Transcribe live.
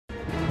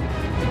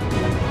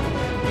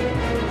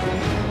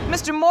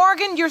Mr.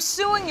 Morgan, you're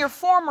suing your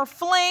former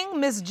fling,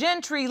 Miss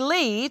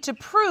Gentrylee, to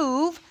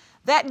prove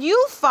that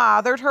you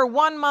fathered her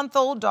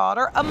 1-month-old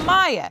daughter,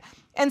 Amaya,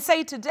 and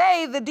say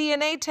today the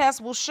DNA test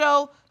will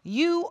show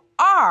you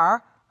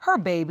are her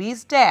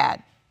baby's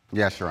dad.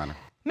 Yes, Your Honor.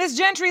 Ms.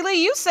 Gentrylee,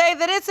 you say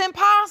that it's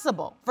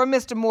impossible for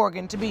Mr.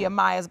 Morgan to be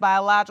Amaya's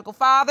biological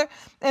father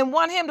and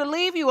want him to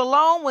leave you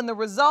alone when the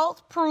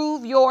results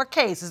prove your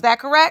case. Is that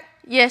correct?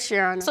 Yes,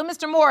 Your Honor. So,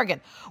 Mr. Morgan,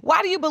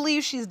 why do you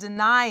believe she's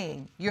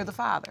denying you're the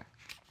father?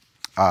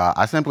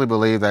 I simply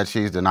believe that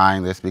she's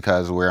denying this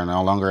because we're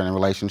no longer in a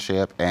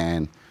relationship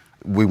and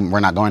we're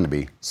not going to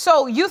be.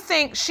 So you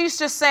think she's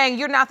just saying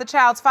you're not the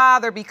child's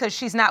father because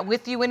she's not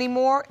with you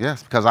anymore?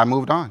 Yes, because I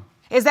moved on.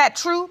 Is that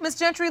true, Ms.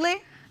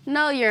 Gentrylee?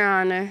 No, Your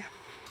Honor.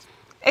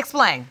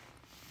 Explain.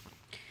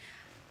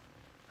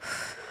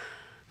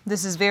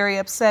 This is very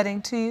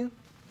upsetting to you.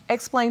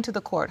 Explain to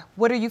the court.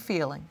 What are you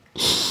feeling?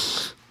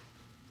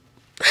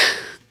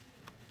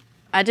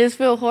 I just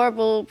feel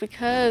horrible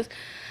because,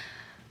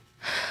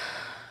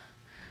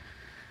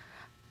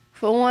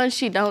 for one,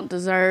 she don't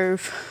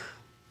deserve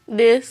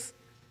this,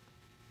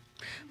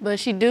 but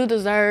she do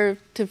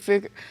deserve to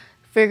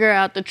figure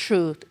out the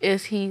truth.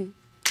 Is he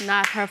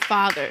not her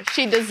father?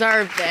 She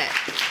deserved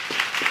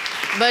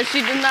that, but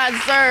she did not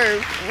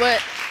deserve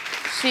what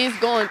she's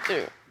going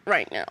through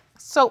right now.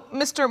 So,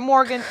 Mr.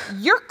 Morgan,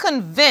 you're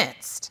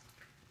convinced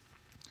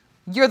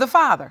you're the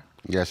father?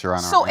 Yes, Your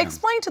Honor. So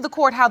explain to the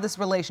court how this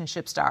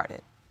relationship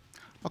started.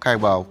 Okay,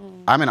 well,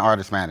 I'm in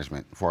artist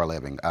management for a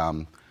living.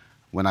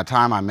 When the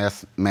time I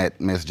met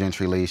Miss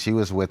Gentrylee, she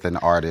was with an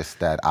artist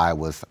that I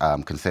was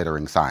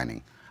considering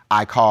signing.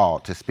 I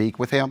called to speak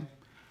with him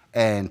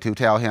and to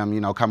tell him,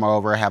 you know, come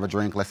over, have a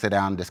drink, let's sit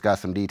down and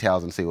discuss some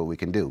details and see what we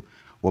can do.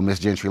 Well, Miss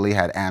Gentrylee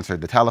had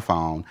answered the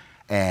telephone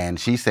and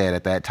she said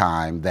at that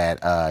time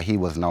that he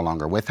was no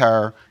longer with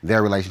her,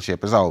 their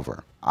relationship is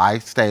over. I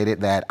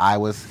stated that I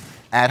was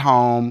at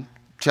home,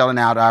 chilling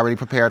out, already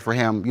prepared for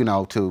him, you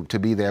know, to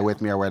be there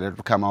with me or whether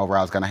to come over,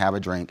 I was gonna have a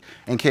drink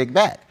and kick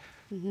back.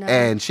 No.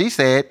 And she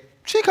said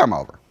she'd come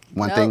over.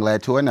 One thing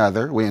led to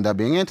another. We ended up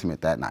being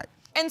intimate that night.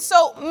 And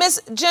so,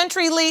 Miss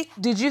Gentrylee,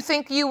 did you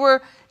think you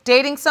were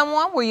dating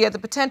someone where you had the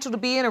potential to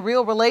be in a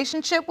real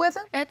relationship with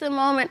him? At the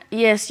moment,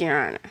 yes, Your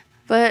Honor.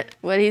 But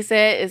what he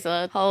said is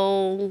a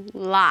whole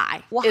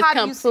lie. Well, it's how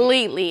do you see it?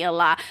 completely a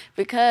lie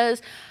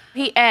because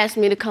he asked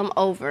me to come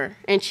over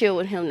and chill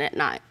with him that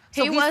night.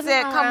 So he wasn't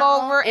said, come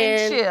around, over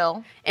and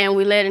chill. And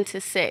we led into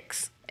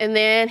sex. And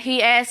then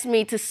he asked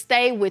me to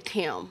stay with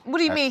him. What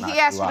do you mean? That's He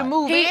asked you to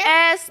move in? He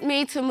asked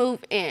me to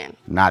move in.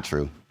 Not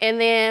true.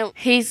 And then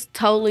he's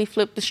totally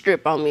flipped the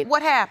script on me.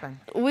 What happened?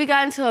 We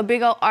got into a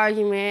big old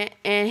argument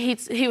and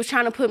he was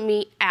trying to put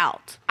me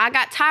out. I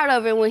got tired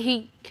of it when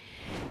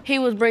he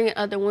was bringing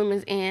other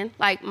women in,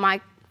 like my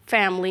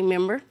family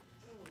member.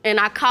 And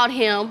I caught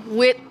him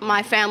with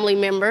my family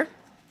member.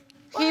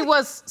 He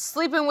was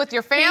sleeping with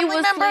your family member?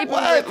 He was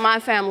sleeping with my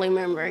family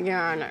member, Your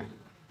Honor.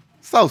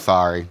 So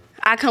sorry.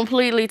 I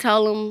completely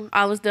told him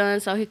I was done,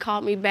 so he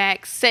called me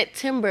back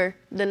September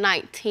the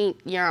 19th,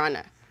 Your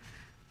Honor.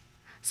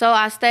 So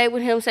I stayed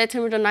with him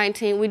September the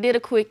 19th. We did a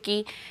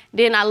quickie.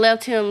 Then I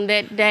left him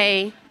that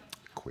day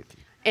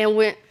and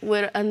went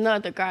with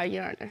another guy,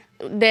 Your Honor,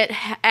 that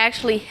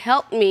actually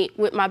helped me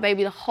with my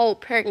baby the whole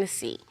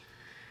pregnancy.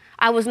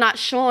 I was not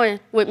showing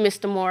with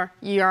Mr. Moore,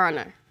 Your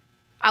Honor.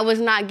 I was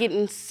not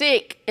getting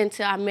sick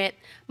until I met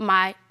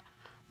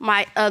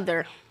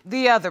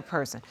the other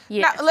person.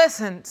 Yes. Now,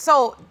 listen,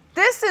 so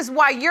this is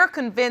why you're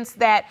convinced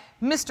that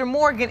Mr.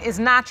 Morgan is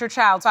not your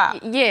child's father.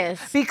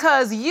 Yes.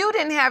 Because you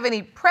didn't have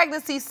any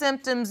pregnancy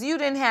symptoms, you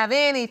didn't have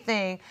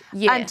anything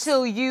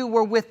until you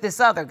were with this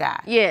other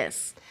guy.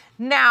 Yes.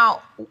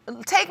 Now,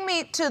 take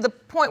me to the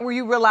point where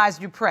you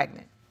realized you're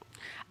pregnant.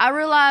 I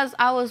realized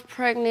I was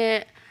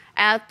pregnant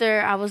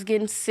after I was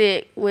getting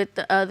sick with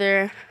the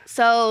other.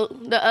 So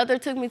the other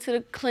took me to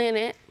the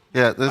clinic.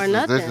 Yeah,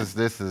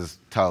 this is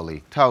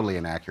totally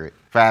inaccurate.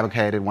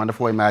 Fabricated,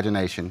 wonderful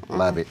imagination,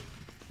 love it.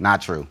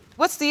 Not true.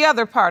 What's the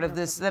other part of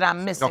this that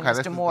I'm missing, Okay,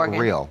 Mr. this Morgan? is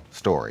the real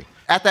story.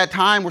 At that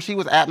time where she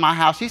was at my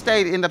house,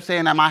 ended up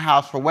staying at my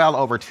house for well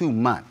over 2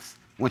 months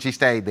when she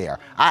stayed there.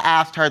 I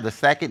asked her the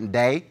second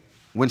day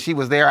when she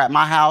was there at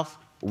my house,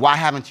 why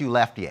haven't you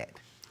left yet?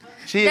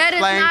 She That is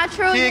not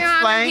true, She Your Honor.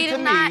 explained He to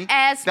did not me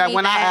ask that me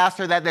when I that. asked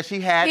her that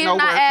she had He did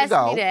nowhere not to ask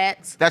go. me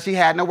that. That she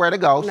had nowhere to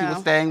go. She No. was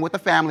staying with a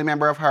family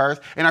member of hers,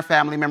 and her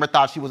family member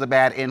thought she was a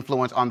bad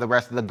influence on the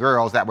rest of the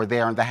girls that were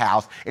there in the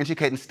house, and she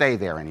couldn't stay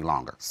there any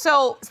longer.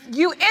 So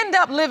you end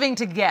up living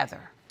together.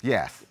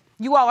 Yes.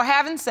 You all are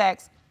having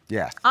sex.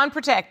 Yes.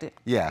 Unprotected.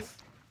 Yes.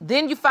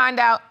 Then you find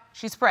out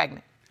she's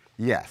pregnant.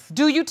 Yes.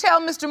 Do you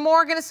tell Mr.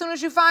 Morgan as soon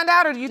as you find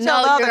out, or do you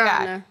tell the No, other Your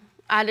guy? Honor.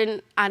 I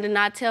did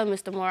not tell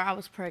Mr. Moore I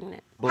was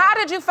pregnant. How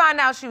did you find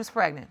out she was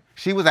pregnant?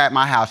 She was at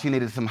my house. She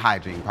needed some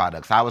hygiene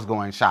products. I was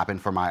going shopping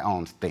for my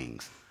own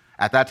things.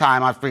 At that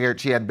time, I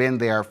figured she had been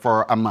there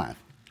for a month.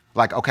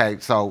 Like, okay,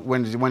 so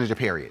when is your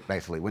period,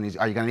 basically?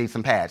 Are you gonna need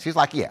some pads? She's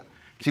like, yeah.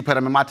 She put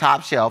them in my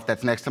top shelf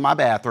that's next to my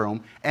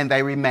bathroom, and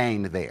they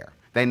remained there.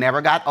 They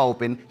never got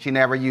open. She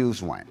never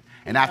used one.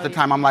 And after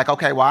time, I'm like,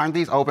 okay, why aren't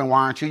these open?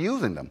 Why aren't you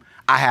using them?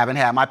 I haven't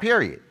had my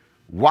period.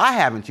 Why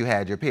haven't you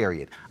had your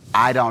period?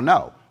 I don't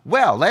know.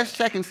 Well, let's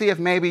check and see if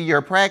maybe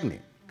you're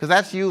pregnant, because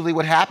that's usually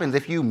what happens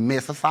if you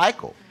miss a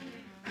cycle.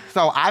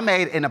 So I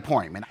made an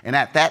appointment, and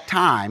at that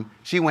time,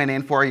 she went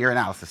in for a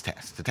urinalysis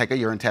test, to take a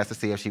urine test to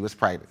see if she was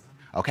pregnant,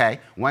 okay?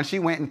 When she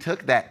went and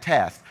took that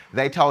test,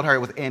 they told her it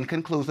was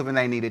inconclusive and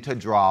they needed to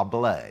draw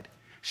blood.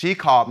 She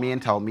called me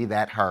and told me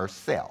that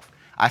herself.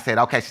 I said,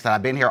 okay, she said,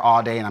 I've been here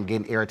all day and I'm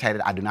getting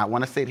irritated. I do not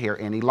want to sit here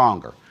any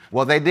longer.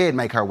 Well, they did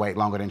make her wait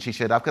longer than she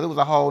should have, because it was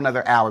a whole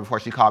nother hour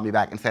before she called me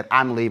back and said,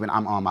 I'm leaving,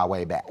 I'm on my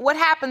way back. What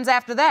happens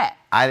after that?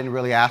 I didn't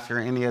really ask her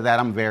any of that.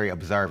 I'm a very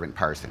observant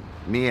person.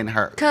 Me and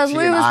her. Because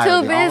we was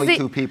too busy. Only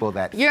two people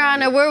that. Your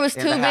Honor, we was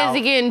too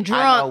busy getting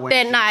drunk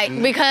that night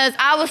because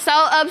I was so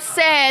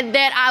upset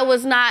that I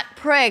was not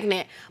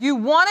pregnant. You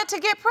wanted to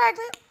get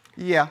pregnant?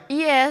 Yeah.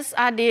 Yes,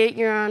 I did,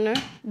 Your Honor,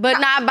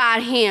 but not by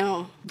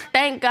him.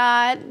 Thank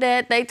God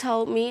that they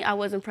told me I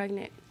wasn't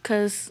pregnant,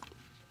 because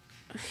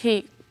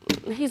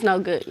he's no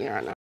good, Your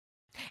Honor.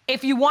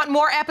 If you want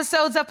more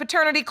episodes of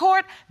Paternity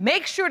Court,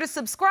 make sure to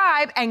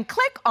subscribe and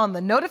click on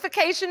the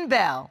notification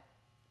bell.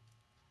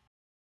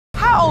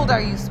 How old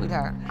are you,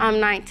 sweetheart? I'm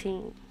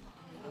 19.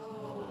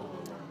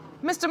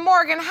 Mr.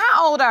 Morgan,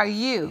 how old are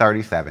you?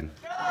 37.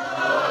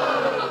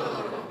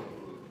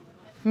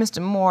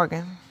 Mr.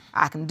 Morgan,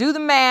 I can do the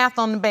math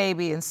on the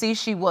baby and see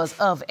she was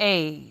of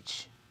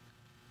age.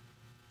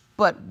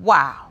 But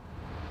wow,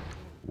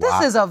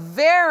 this is a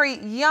very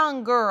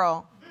young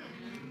girl.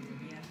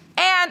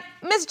 And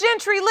Miss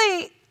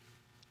Gentrylee,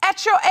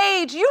 at your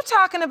age, you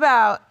talking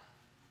about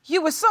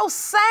you were so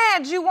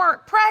sad you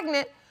weren't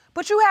pregnant,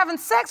 but you having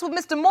sex with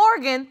Mr.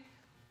 Morgan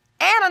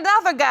and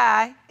another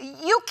guy.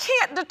 You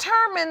can't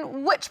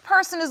determine which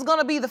person is going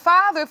to be the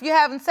father if you're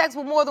having sex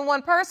with more than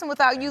one person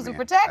without using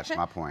protection.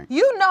 That's my point.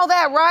 You know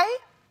that, right?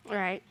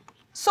 Right.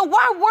 So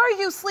why were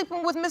you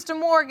sleeping with Mr.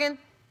 Morgan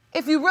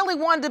if you really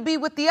wanted to be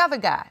with the other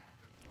guy?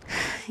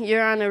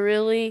 Your Honor,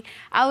 really,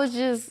 I was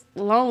just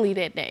lonely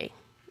that day.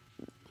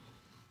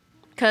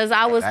 Because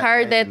I was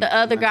heard that the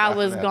other guy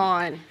was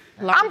gone.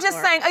 I'm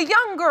just saying, a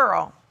young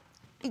girl,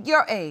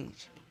 your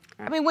age.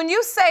 I mean, when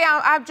you say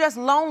I'm just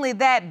lonely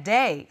that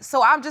day,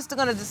 so I'm just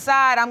gonna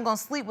decide I'm gonna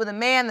sleep with a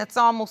man that's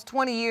almost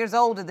 20 years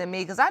older than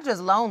me because I'm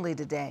just lonely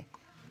today.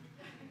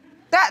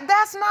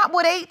 That's not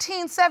what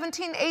 18,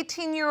 17,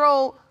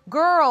 18-year-old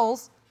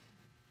girls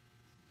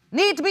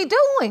need to be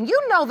doing.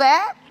 You know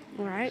that.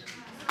 Right.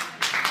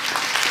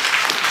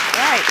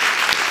 Right.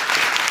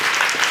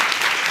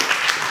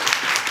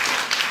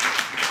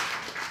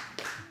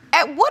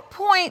 At what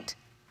point,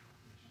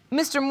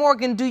 Mr.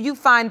 Morgan, do you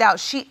find out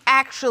she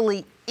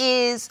actually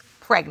is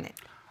pregnant?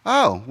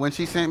 Oh, when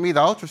she sent me the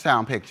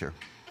ultrasound picture.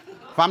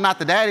 If I'm not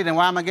the daddy, then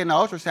why am I getting the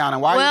ultrasound?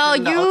 And why are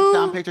you sending the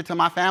ultrasound picture to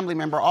my family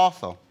member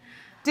also?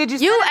 Did you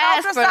send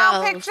an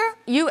ultrasound picture?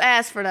 You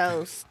asked for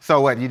those.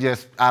 So what, you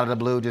just, out of the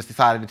blue, just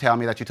decided to tell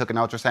me that you took an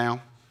ultrasound?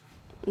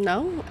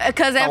 No,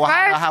 because at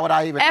how would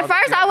I even at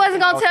first I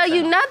wasn't gonna tell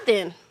you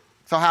nothing.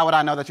 So how would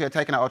I know that you had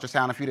taken an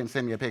ultrasound if you didn't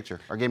send me a picture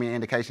or give me an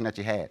indication that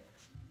you had?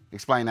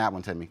 Explain that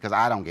one to me, because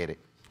I don't get it.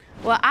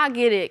 Well, I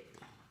get it.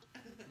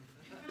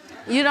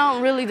 You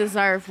don't really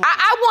deserve one.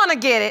 I want to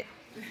get it.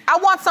 I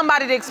want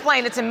somebody to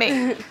explain it to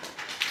me.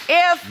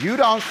 If you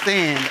don't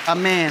send a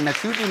man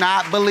that you do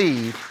not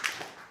believe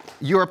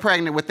you're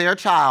pregnant with their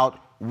child,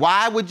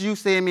 why would you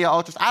send me an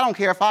ultrasound? I don't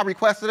care if I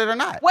requested it or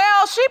not.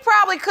 Well, she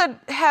probably could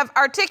have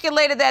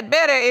articulated that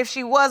better if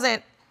she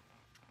wasn't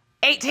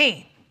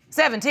 18,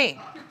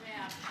 17.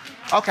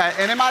 Okay,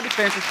 and in my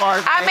defense, as far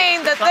as I mean,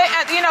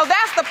 you know,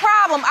 that's the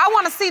problem. I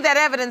want to see that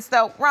evidence,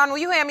 though. Ron, will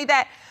you hand me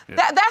that?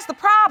 Yeah. That's the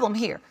problem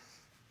here.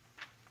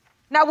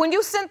 Now, when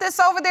you sent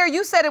this over there,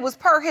 you said it was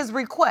per his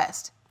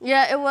request.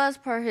 Yeah, it was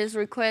per his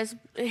request.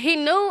 He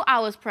knew I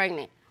was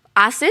pregnant.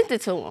 I sent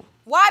it to him.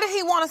 Why did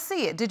he want to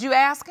see it? Did you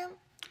ask him?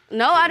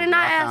 No, I did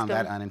not ask him. I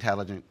found that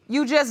unintelligent.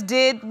 You just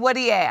did what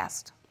he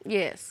asked?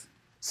 Yes.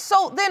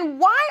 So then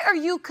why are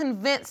you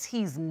convinced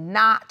he's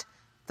not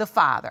the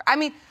father? I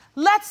mean,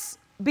 let's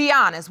be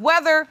honest,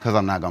 whether... Because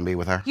I'm not going to be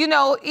with her. You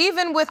know,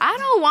 even with... I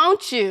don't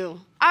want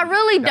you. I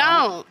really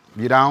don't.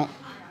 You don't?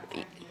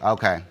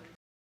 Okay.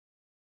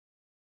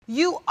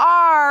 You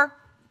are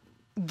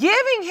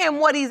giving him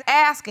what he's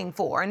asking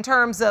for in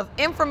terms of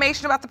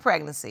information about the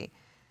pregnancy,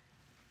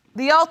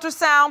 the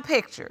ultrasound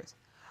pictures,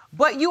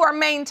 but you are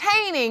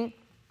maintaining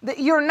that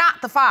you're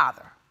not the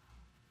father.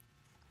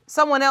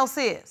 Someone else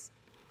is.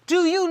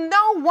 Do you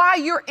know why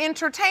you're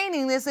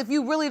entertaining this if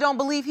you really don't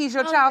believe he's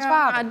your child's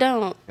father? I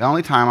don't. The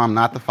only time I'm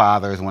not the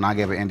father is when I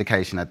give an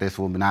indication that this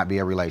will not be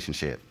a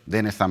relationship.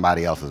 Then it's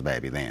somebody else's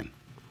baby then.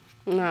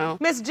 No.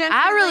 Miss Gentrylee,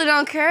 I really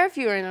don't care if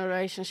you're in a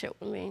relationship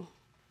with me.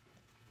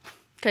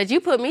 Because you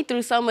put me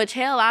through so much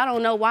hell, I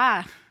don't know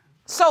why.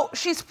 So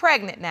she's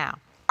pregnant now.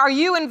 Are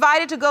you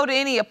invited to go to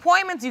any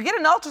appointments? You get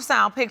an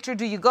ultrasound picture.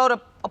 Do you go to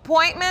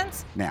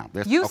appointments? Now,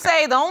 you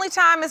say the only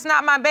time it's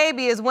not my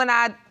baby is when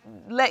I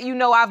let you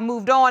know I've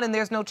moved on and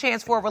there's no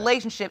chance for a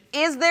relationship.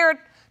 Is there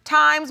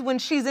times when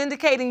she's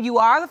indicating you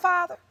are the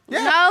father?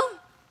 Yeah. No.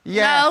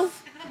 Yes.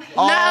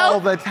 All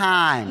the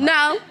time.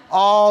 No.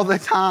 All the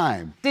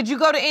time. Did you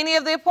go to any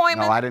of the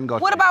appointments? No, I didn't go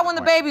to What any about when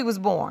the appointments. baby was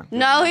born?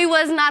 No, he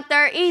was not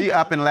there either. She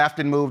up and left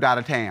and moved out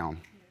of town.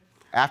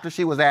 After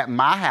she was at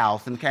my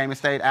house and came and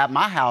stayed at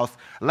my house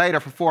later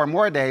for 4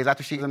 more days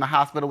after she was in the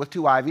hospital with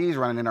 2 IVs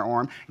running in her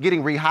arm,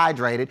 getting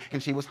rehydrated,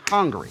 and she was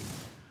hungry.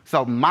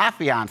 So my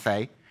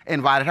fiance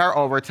invited her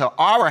over to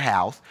our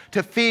house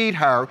to feed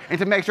her and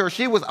to make sure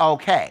she was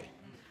okay.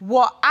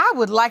 Well, I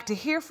would like to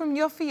hear from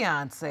your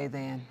fiance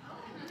then.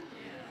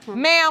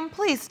 Ma'am,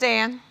 please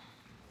stand.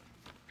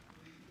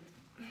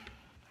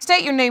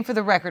 State your name for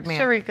the record,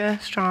 ma'am. Sharika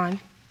Strawn.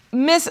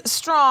 Miss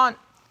Strawn,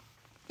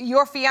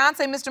 your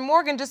fiance, Mr.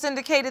 Morgan, just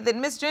indicated that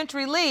Miss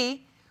Gentrylee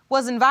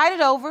was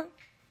invited over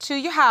to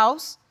your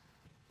house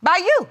by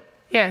you.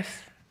 Yes.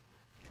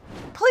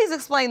 Please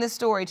explain this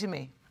story to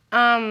me.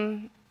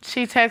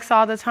 She texts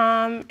all the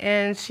time,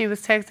 and she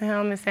was texting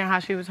him and saying how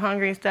she was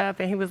hungry and stuff,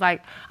 and he was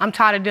like, I'm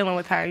tired of dealing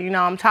with her. You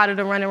know, I'm tired of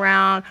the running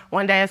around.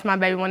 One day it's my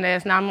baby, one day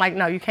it's not. I'm like,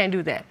 no, you can't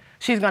do that.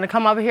 She's gonna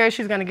come over here,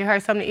 she's gonna get her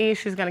something to eat,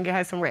 she's gonna get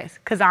her some rest,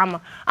 because I'm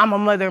a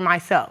mother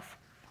myself,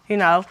 you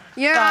know?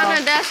 Your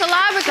Honor, that's a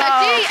lie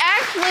because she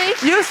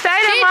actually... You stayed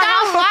at my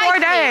house for 4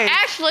 days.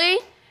 Actually,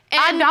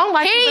 I don't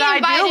like you,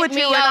 but I deal with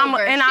you,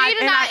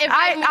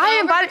 I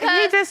invited,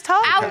 he just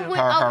told I you.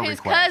 went over his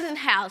cousin's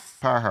house.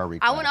 Per her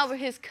request. I went over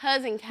his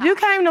cousin's house. You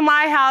came to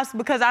my house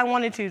because I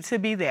wanted you to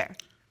be there.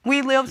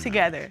 We live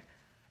together.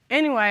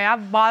 Anyway,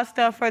 I've bought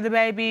stuff for the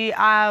baby.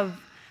 Well,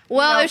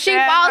 if she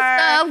bought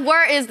stuff,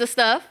 where is the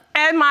stuff?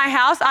 At my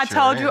house. I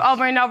told you is.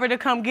 over and over to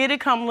come get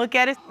it, come look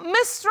at it.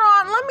 Miss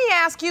Strawn, let me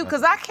ask you,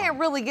 because I can't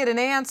really get an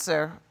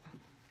answer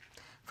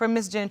from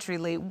Miss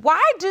Gentrylee.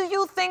 Why do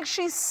you think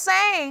she's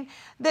saying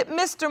that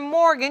Mr.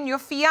 Morgan, your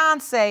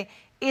fiance,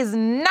 is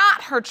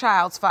not her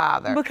child's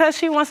father? Because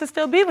she wants to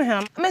still be with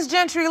him. Miss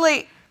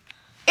Gentrylee,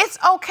 it's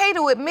okay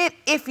to admit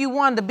if you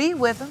wanted to be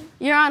with him.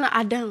 Your Honor,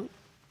 I don't.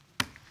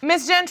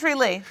 Miss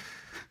Gentrylee,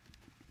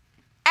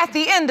 at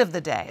the end of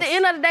the day. At the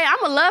end of the day, I'm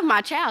gonna love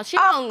my child. She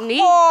don't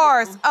need...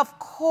 Of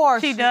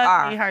course She you does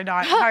are. need her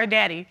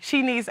daddy.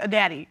 She needs a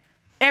daddy.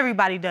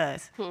 Everybody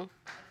does.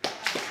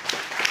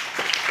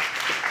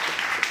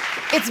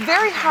 It's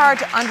very hard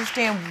to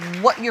understand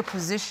what your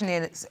position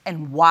is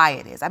and why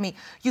it is. I mean,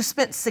 you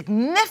spent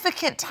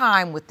significant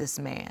time with this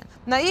man.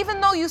 Now,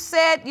 even though you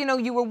said, you know,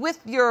 you were with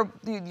your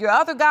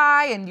other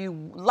guy and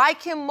you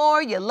like him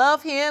more, you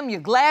love him, you're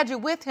glad you're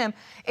with him,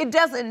 it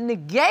doesn't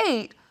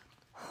negate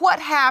what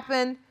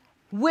happened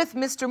with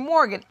Mr.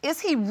 Morgan. Is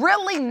he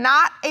really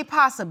not a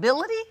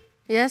possibility?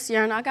 Yes,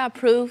 Your Honor, I got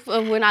proof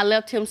of when I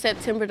left him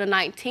September the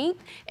 19th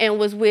and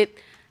was with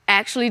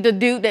actually the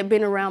dude that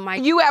been around my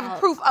You have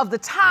proof of the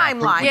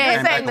timeline. Yes.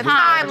 You're saying the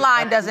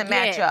timeline doesn't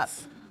match up.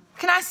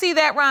 Can I see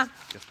that, Ron?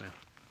 Yes, ma'am.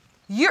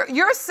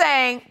 You're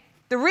saying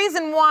the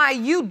reason why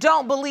you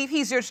don't believe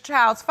he's your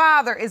child's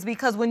father is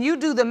because when you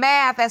do the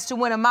math as to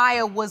when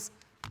Amaya was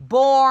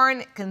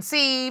born,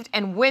 conceived,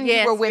 and when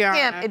you were with Your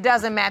him, Honor. it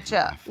doesn't match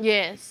up.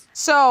 Yes.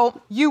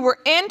 So you were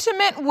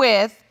intimate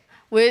with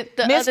With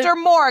the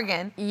Mr.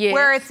 Morgan, Yes.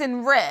 where it's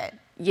in red.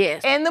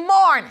 Yes. In the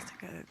morning.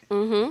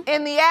 Mm-hmm.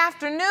 In the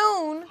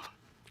afternoon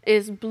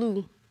It's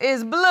blue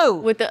is blue.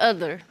 with the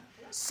other.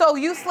 So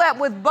you slept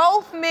with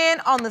both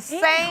men on the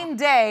same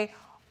day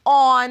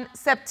on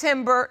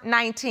September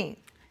 19th.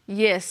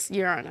 Yes,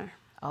 Your Honor.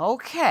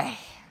 Okay.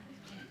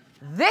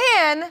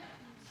 Then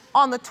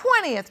on the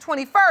 20th,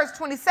 21st,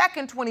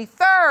 22nd,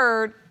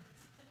 23rd,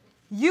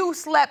 you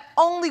slept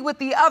only with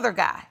the other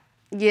guy.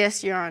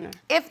 Yes, Your Honor.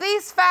 If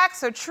these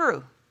facts are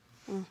true,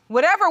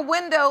 whatever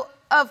window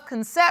of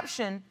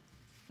conception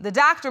the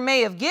doctor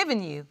may have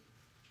given you,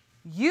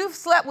 you've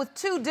slept with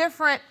 2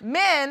 different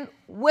men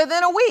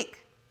within a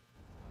week.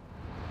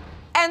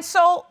 And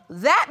so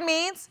that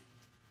means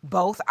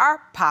both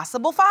are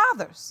possible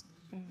fathers.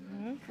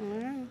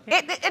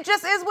 It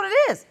just is what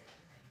it is.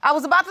 I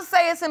was about to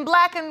say it's in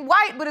black and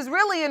white, but it's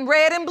really in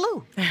red and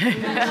blue.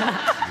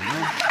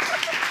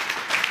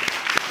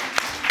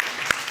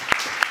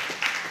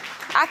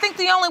 I think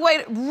the only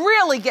way to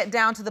really get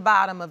down to the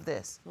bottom of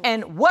this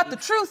and what the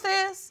truth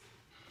is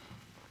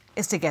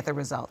to get the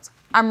results.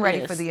 I'm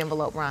ready for the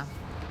envelope, Ron.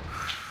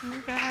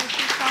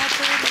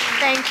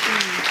 Thank you.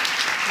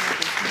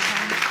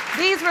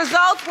 These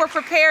results were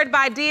prepared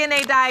by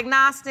DNA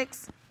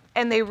Diagnostics,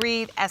 and they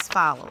read as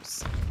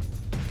follows.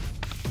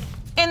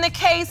 In the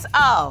case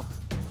of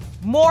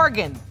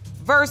Morgan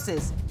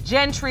versus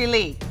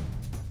Gentrylee,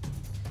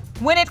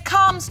 when it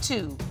comes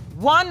to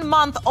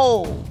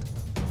 1-month-old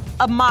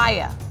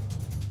Amaya,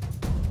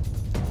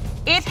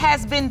 it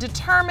has been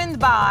determined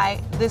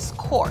by this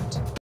court.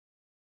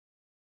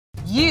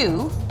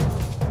 You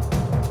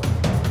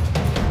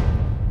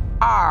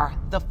are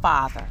the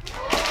father.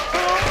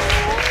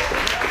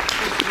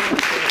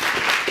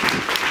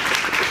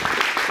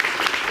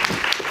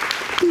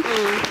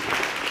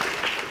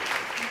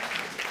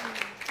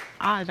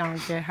 I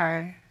don't get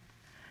her.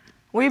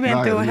 We've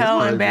been through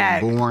hell and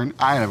back. Born.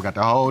 I never got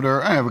to hold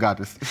her. I never got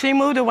to. She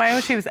moved away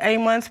when she was 8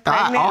 months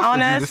pregnant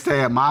on us. I offered you to stay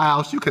at my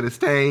house. You could have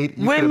stayed.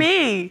 With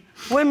me.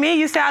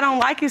 You said I don't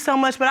like you so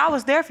much, but I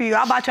was there for you.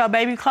 I bought your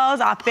baby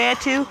clothes. I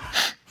fed you.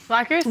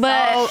 Like you're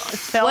but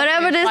so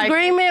whatever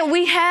disagreement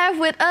we have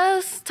with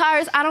us,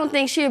 Tyrus, I don't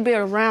think she'll be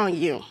around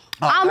you.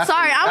 I'm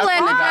sorry, I'm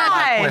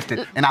letting it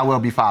go. And I will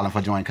be filing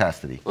for joint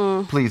custody.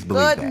 Please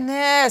believe that.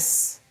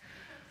 Goodness.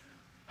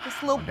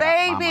 This little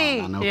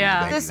baby.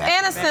 This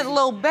innocent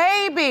little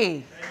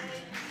baby.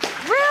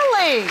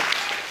 Really?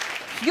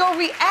 Your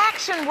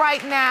reaction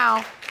right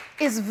now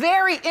is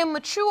very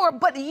immature,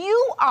 but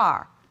you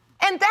are.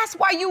 And that's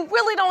why you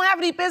really don't have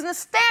any business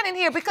standing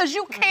here, because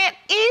you can't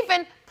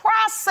even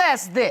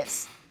process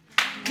this.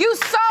 You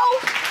so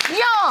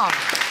young.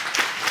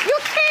 You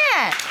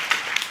can't.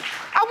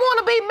 I want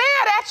to be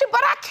mad at you,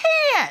 but I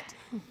can't.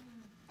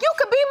 You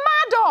could be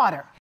my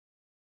daughter.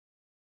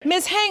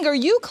 Ms. Hanger,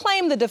 you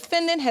claim the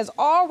defendant has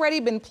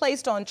already been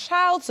placed on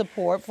child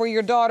support for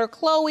your daughter,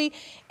 Chloe,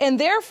 and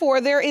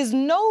therefore there is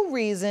no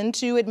reason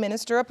to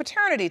administer a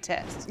paternity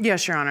test.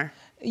 Yes, Your Honor.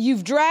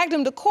 You've dragged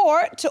him to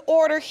court to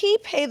order he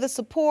pay the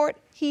support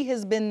he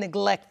has been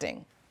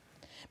neglecting.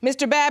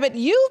 Mr. Babbit,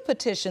 you've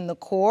petitioned the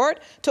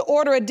court to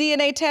order a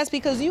DNA test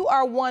because you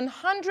are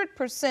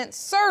 100%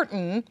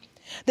 certain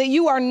that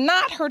you are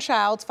not her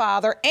child's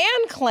father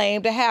and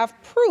claim to have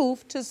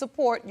proof to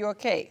support your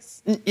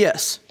case.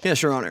 Yes,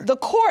 Your Honor. The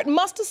court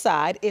must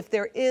decide if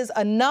there is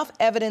enough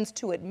evidence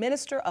to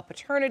administer a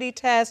paternity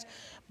test.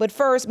 But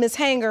first, Ms.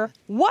 Hanger,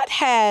 what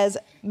has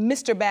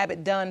Mr.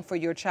 Babbit done for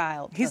your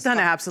child? He's done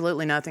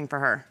absolutely nothing for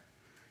her.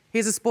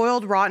 He's a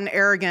spoiled, rotten,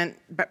 arrogant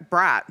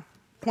brat,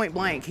 point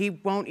blank. He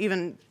won't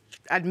even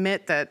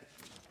admit that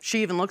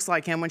she even looks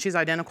like him when she's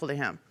identical to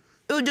him.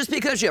 Just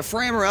because you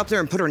frame her up there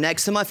and put her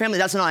next to my family,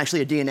 that's not actually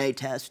a DNA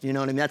test. You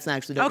know what I mean? That's not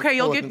actually. Okay,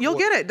 you'll get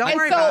it. Don't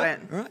worry about it.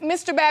 Right.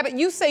 Mr. Babbit,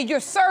 you say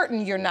you're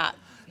certain you're not.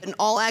 In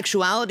all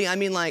actuality, I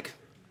mean, like,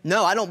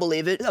 no, I don't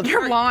believe it.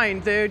 You're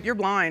blind, dude. You're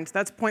blind.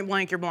 That's point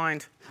blank. You're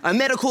blind. A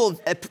medical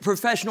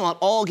professional at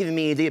all giving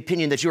me the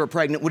opinion that you were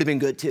pregnant would have been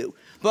good too.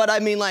 But I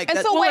mean, like. And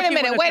so wait a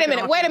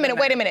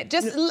minute.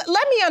 Just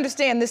let me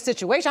understand this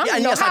situation. I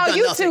don't know how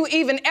you two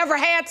even ever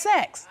had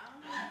sex.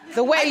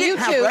 The way you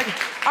two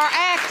are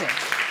acting.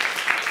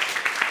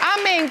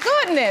 I mean,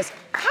 goodness,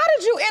 how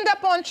did you end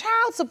up on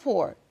child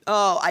support?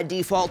 Oh, I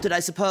defaulted,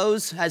 I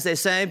suppose, as they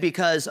say,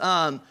 because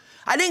I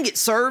didn't get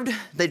served.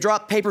 They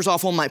dropped papers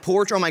off on my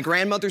porch, on my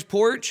grandmother's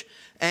porch,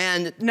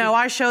 and... No,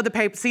 I showed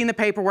seen the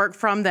paperwork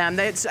from them.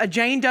 It's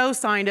Jane Doe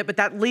signed it, but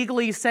that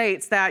legally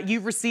states that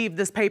you've received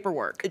this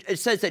paperwork. It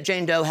says that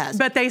Jane Doe has.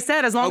 But they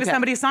said as long as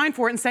somebody signed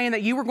for it and saying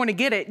that you were going to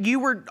get it, you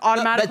were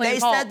automatically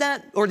involved. But they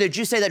said that? Or did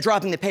you say that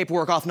dropping the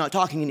paperwork off, not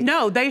talking anymore?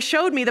 No, they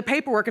showed me the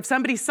paperwork of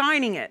somebody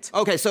signing it.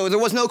 Okay, so there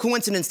was no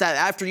coincidence that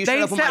after you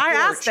showed up on my porch, I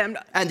asked them.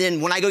 And then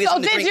when I go get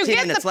something to drink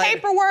 10 minutes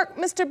later. So did you get the paperwork,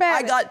 Mr.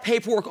 Babbit? I got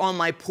paperwork on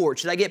my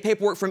porch. Did I get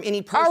paperwork from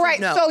any person? All right,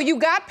 no. So you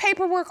got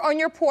paperwork on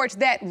your porch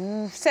that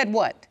said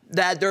what?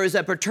 That there is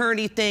a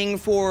paternity thing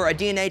for a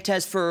DNA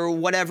test for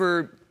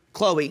whatever,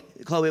 Chloe,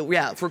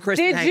 yeah, for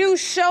Kristen. Did you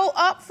show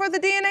up for the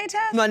DNA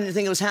test? I didn't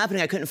think it was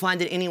happening. I couldn't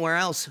find it anywhere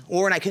else,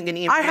 and I couldn't get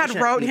any information. I had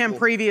wrote him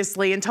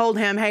previously and told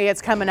him, hey,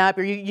 it's coming up,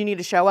 or you need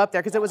to show up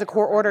there, because it was a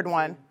court-ordered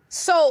one.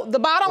 So the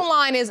bottom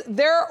line is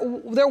there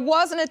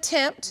was an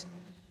attempt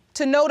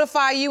to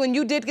notify you, and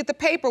you did get the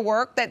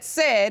paperwork that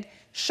said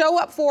show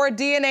up for a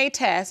DNA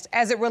test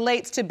as it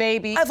relates to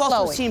baby Chloe. I've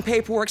also seen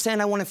paperwork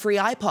saying I want a free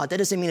iPod. That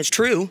doesn't mean it's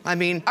true. I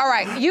mean... All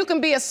right, you can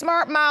be a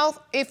smart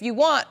mouth if you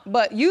want,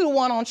 but you the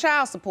one on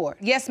child support.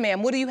 Yes,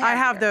 ma'am, what do you have? I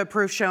have the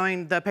proof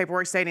showing the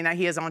paperwork stating that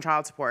he is on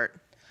child support.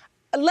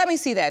 Let me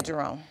see that,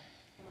 Jerome.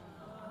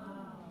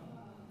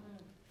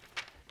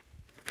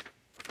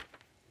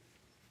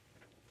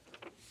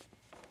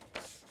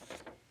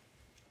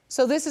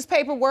 So this is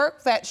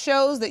paperwork that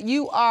shows that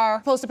you are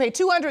supposed to pay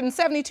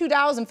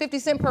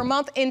 $272.50 per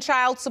month in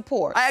child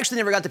support. I actually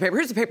never got the paper.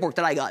 Here's the paperwork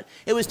that I got.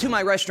 It was to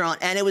my restaurant,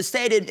 and it was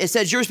stated, it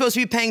says you're supposed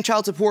to be paying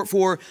child support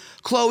for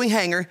Chloe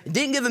Hanger.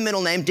 Didn't give a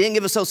middle name, didn't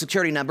give a social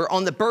security number.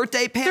 On the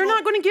birthday panel... They're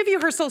not going to give you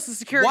her social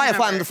security number. Why,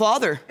 if I'm the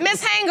father?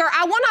 Ms. Hanger,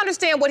 I want to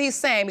understand what he's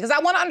saying, because I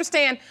want to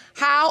understand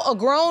how a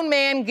grown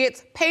man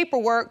gets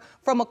paperwork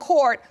from a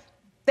court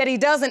that he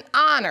doesn't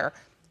honor.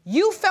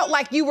 You felt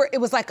like it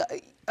was like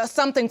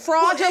something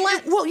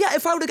fraudulent? Well, yeah,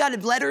 if I would have got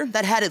a letter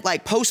that had it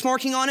like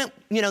postmarking on it,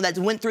 you know, that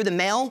went through the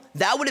mail,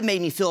 that would have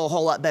made me feel a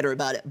whole lot better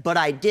about it, but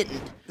I didn't.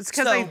 It's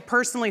because they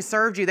personally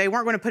served you. They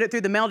weren't going to put it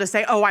through the mail to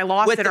say, oh, I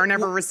lost it or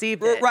never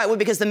received it. Right, well,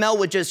 because the mail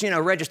would just, you know,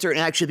 register it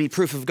and actually be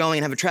proof of going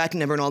and have a tracking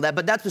number and all that,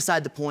 but that's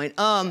beside the point.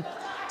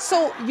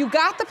 So you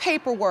got the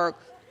paperwork.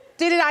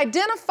 Did it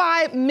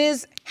identify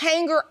Ms.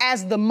 Hanger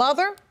as the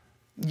mother?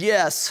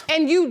 Yes.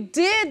 And you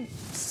did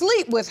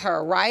sleep with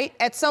her, right,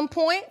 at some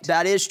point?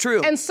 That is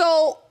true. And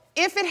so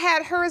if it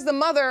had her as the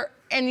mother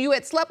and you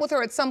had slept with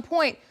her at some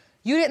point,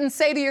 you didn't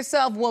say to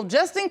yourself, well,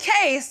 just in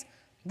case,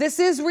 This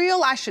is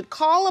real. I should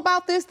call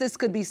about this. This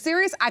could be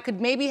serious. I could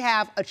maybe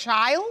have a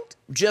child.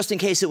 Just in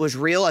case it was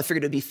real, I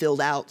figured it'd be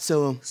filled out,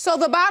 so. So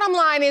the bottom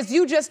line is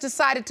you just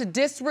decided to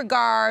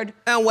disregard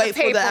and wait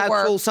the for the paperwork,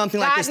 actual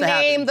something like this to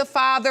happen. Name the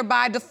father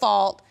by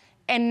default,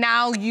 and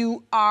now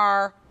you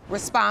are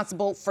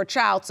responsible for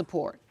child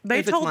support.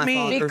 They told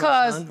me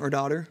because son or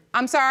daughter.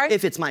 I'm sorry?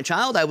 If it's my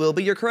child, I will,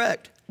 but you're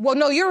correct. Well,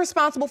 no, you're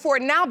responsible for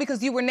it now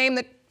because you were named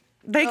the.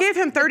 They gave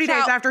him 30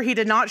 days after he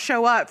did not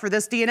show up for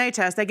this DNA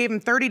test. They gave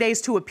him 30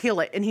 days to appeal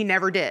it, and he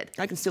never did.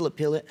 I can still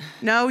appeal it.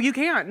 No, you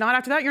can't. Not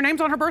after that. Your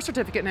name's on her birth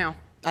certificate now.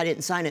 I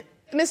didn't sign it.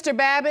 Mr.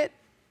 Babbit,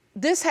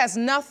 this has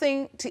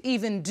nothing to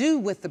even do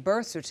with the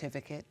birth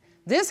certificate.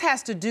 This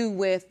has to do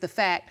with the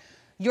fact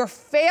your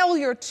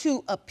failure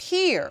to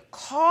appear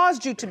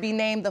caused you to be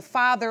named the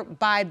father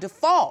by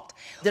default.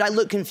 Did I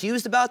look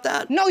confused about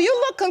that? No, you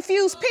look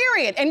confused,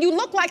 period. And you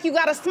look like you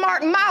got a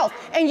smart mouth.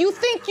 And you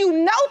think you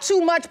know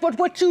too much, but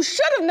what you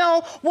should have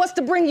known was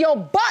to bring your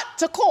butt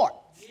to court.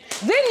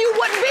 Then you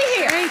wouldn't be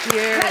here. Thank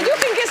you. Now, you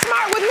can get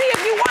smart with me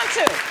if you want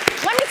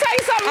to. Let me tell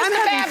you something,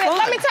 Mr. Babbit.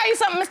 Let me tell you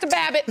something, Mr.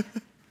 Babbit.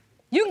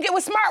 You can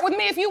get smart with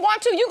me if you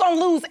want to. You're going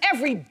to lose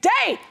every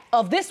day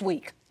of this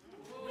week.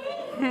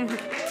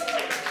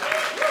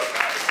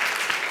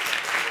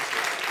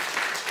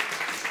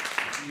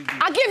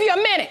 I'll give you a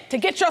minute to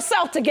get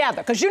yourself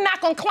together, because you're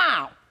not going to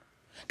clown.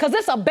 Because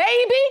it's a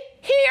baby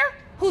here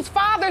whose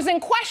father's in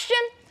question,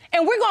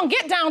 and we're going to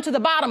get down to the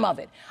bottom of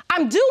it.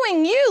 I'm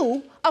doing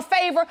you a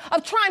favor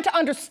of trying to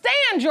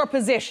understand your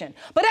position.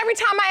 But every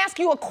time I ask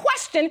you a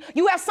question,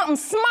 you have something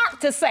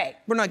smart to say.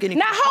 We're not getting...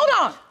 Now,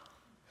 hold on.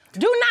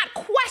 Do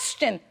not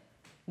question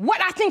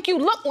what I think you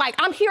look like.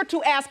 I'm here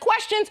to ask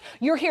questions.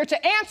 You're here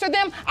to answer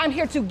them. I'm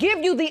here to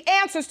give you the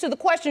answers to the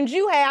questions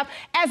you have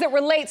as it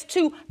relates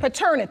to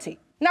paternity.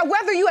 Now,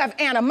 whether you have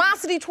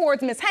animosity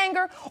towards Miss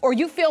Hanger or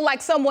you feel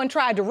like someone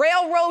tried to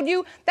railroad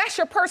you, that's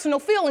your personal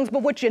feelings,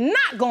 but what you're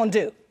not gonna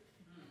do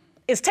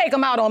is take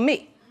them out on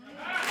me.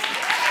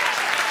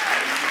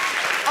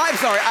 I'm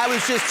sorry, I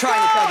was just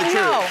trying to tell the truth.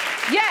 No,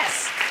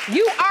 yes,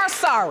 you are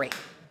sorry.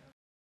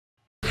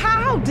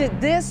 How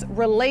did this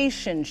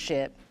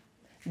relationship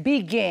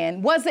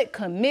begin? Was it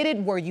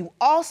committed? Were you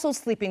also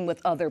sleeping with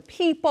other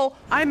people?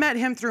 I met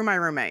him through my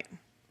roommate.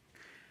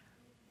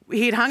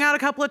 He'd hung out a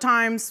couple of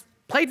times,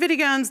 played video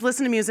games,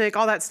 listened to music,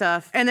 all that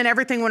stuff, and then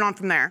everything went on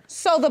from there.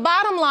 So the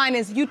bottom line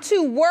is you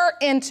two were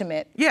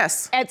intimate.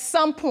 Yes. At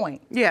some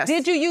point. Yes.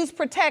 Did you use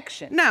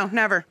protection? No,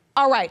 never.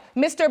 All right,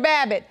 Mr.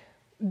 Babbit,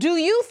 do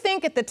you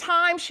think at the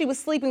time she was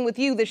sleeping with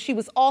you that she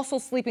was also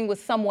sleeping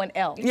with someone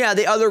else? Yeah,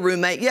 the other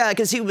roommate. Yeah,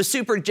 because he was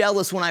super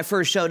jealous when I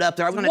first showed up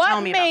there. I was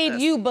What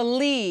made you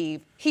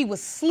believe he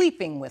was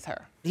sleeping with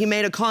her? He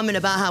made a comment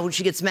about how when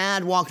she gets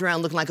mad, walked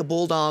around looking like a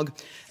bulldog.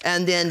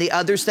 And then the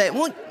other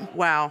statement, well,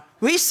 wow.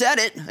 We said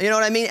it, you know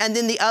what I mean? And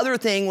then the other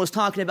thing was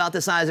talking about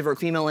the size of her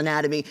female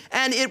anatomy.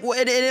 And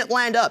it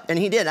lined up, and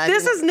he did.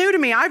 This is new to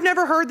me. I've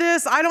never heard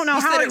this. I don't know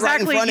how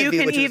exactly you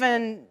can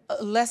even...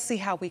 Let's see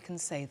how we can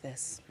say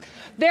this.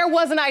 There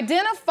was an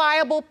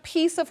identifiable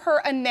piece of her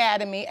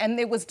anatomy, and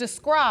it was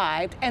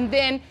described, and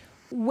then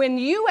when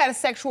you had a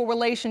sexual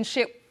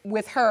relationship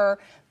with her,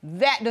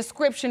 that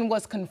description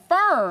was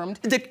confirmed,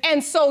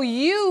 and so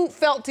you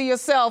felt to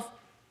yourself,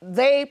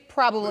 they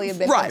probably have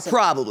been right,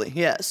 probably,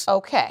 yes.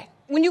 Okay.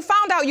 When you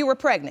found out you were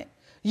pregnant,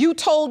 you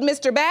told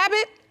Mr.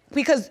 Babbit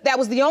because that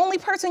was the only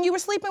person you were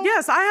sleeping with?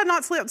 Yes, I had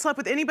not slept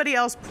with anybody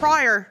else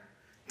prior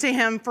to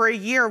him for a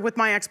year with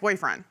my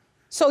ex-boyfriend.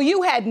 So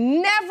you had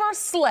never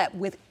slept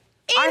with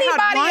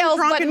anybody else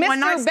but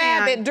Mr.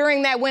 Babbit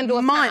during that window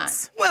of time?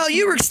 Well,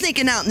 you were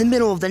sneaking out in the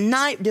middle of the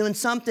night doing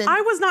something.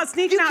 I was not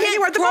sneaking out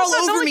anywhere. The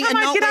only time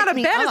I get out of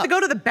bed is to go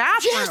to the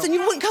bathroom. Yes, and you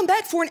wouldn't come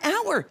back for an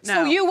hour. No.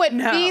 So you would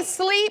be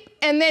asleep,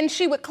 and then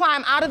she would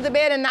climb out of the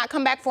bed and not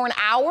come back for an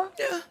hour?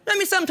 Yeah, I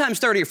mean, sometimes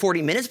 30 or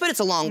 40 minutes, but it's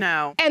a long...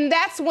 No. And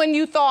that's when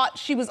you thought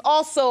she was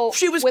also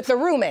with the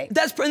roommate?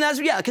 That's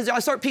yeah, because I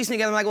start piecing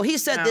together, I'm like, well, he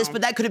said this,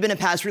 but that could have been a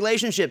past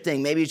relationship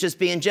thing. Maybe he's just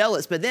being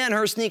jealous. But then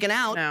her sneaking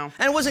out, and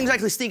it wasn't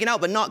exactly sneaking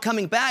out, but not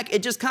coming back,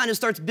 it just kind of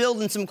starts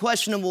building some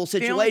questionable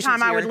situations. The only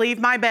time I would leave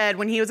my bed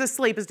when he was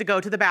asleep is to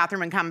go to the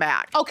bathroom and come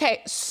back.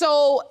 Okay,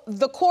 so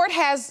the court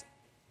has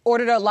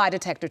ordered a lie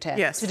detector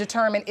test to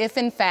determine if,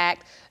 in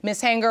fact, Ms.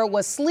 Hanger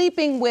was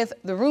sleeping with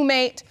the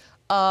roommate,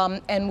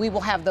 and we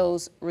will have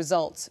those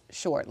results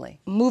shortly.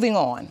 Moving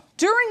on.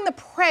 During the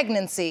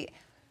pregnancy,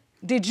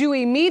 did you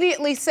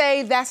immediately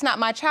say, that's not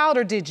my child,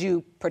 or did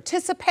you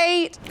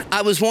participate?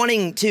 I was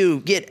wanting to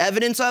get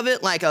evidence of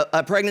it, like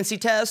a pregnancy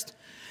test.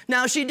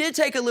 Now, she did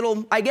take a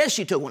little, I guess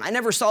she took one. I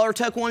never saw her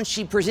take one.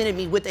 She presented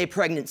me with a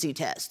pregnancy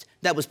test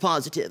that was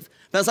positive.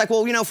 But I was like,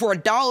 well, you know, for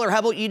 $1, how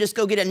about you just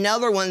go get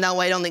another one? That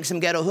way I don't think some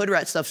ghetto hood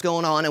rat stuff's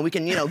going on and we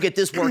can, you know, get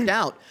this worked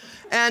out.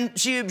 And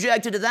she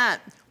objected to that.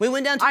 We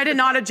went down to... I did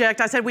not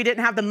object. I said we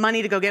didn't have the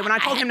money to go get it. When I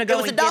told him to go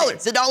and get it.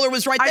 The dollar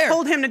was right there. I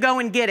told him to go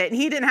and get it. And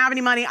he didn't have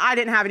any money. I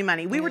didn't have any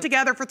money. We were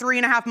together for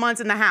 3.5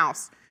 months in the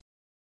house.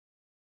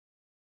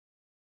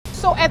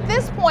 So at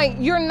this point,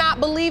 you're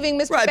not believing,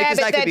 Mr. Right, because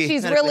Babbit, that could that be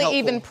she's medically really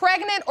even helpful.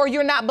 pregnant, or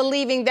you're not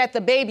believing that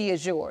the baby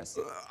is yours?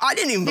 I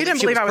didn't even You believe didn't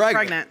she believe I was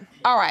pregnant. pregnant.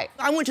 All right.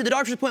 I went to the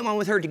doctor's appointment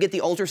with her to get the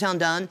ultrasound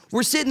done.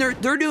 We're sitting there,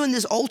 they're doing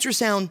this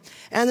ultrasound,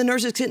 and the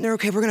nurse is sitting there,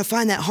 okay, we're gonna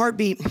find that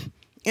heartbeat.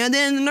 And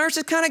then the nurse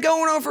is kind of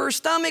going over her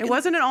stomach. It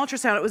wasn't an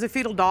ultrasound, it was a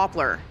fetal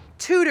Doppler.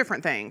 Two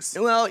different things.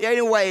 Well,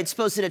 anyway, it's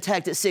supposed to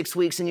detect at 6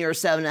 weeks and you're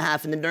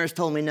 7.5, and the nurse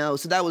told me no,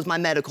 so that was my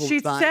medical She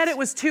advice. said it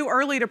was too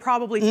early to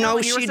probably tell. No,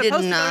 and you were she supposed did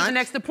to go to not. the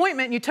next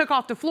appointment, and you took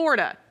off to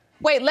Florida.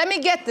 Wait, let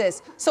me get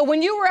this. So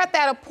when you were at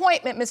that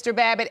appointment, Mr.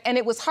 Babbit, and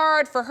it was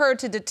hard for her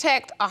to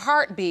detect a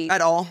heartbeat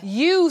At all.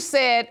 You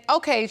said,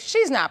 okay,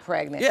 she's not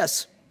pregnant.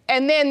 Yes.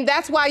 And then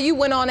that's why you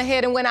went on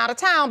ahead and went out of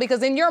town,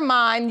 because in your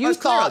mind, I you was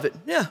clear thought of it.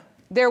 Yeah.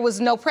 there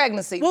was no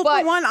pregnancy. Well,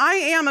 but for one,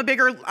 I'm a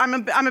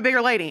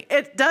bigger lady.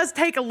 It does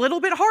take a little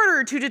bit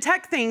harder to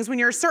detect things when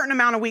you're a certain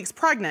amount of weeks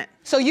pregnant.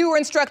 So you were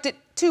instructed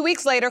 2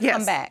 weeks later, Yes.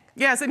 come back.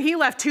 Yes, and he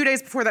left 2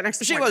 days before that next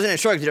She appointment. wasn't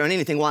instructed on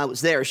anything while I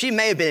was there. She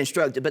may have been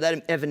instructed, but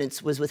that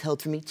evidence was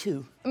withheld from me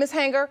too. Ms.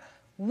 Hanger,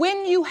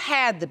 when you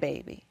had the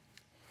baby,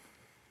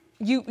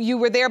 you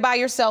were there by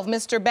yourself.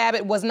 Mr.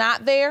 Babbit was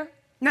not there?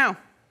 No.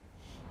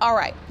 All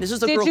right. This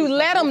is a Did girl you who's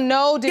let not- him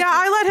know? Yeah,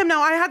 I let him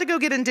know. I had to go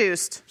get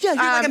induced. Yeah,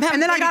 you're like, I'm having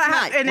and then a I baby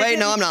got tonight. Wait,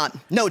 no, I'm not.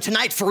 No,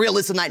 tonight for real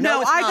is the night.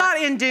 No, it's I not.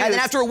 got induced. And then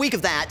after a week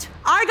of that,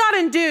 I got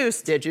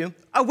induced. did you?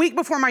 A week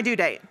before my due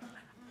date.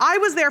 I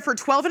was there for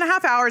 12 and a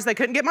half hours. They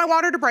couldn't get my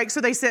water to break,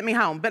 so they sent me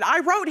home. But I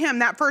wrote him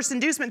that first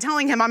inducement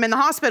telling him I'm in the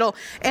hospital,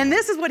 and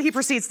this is what he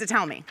proceeds to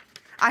tell me.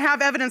 I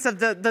have evidence of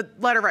the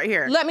letter right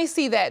here. Let me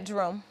see that,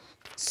 Jerome.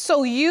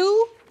 So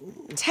you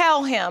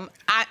tell him,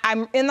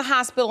 I'm in the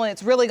hospital and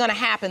it's really gonna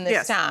happen this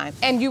Yes. time.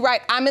 And you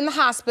write, I'm in the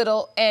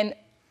hospital, and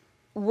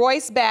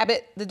Royce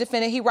Babbit, the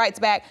defendant, he writes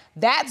back,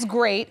 that's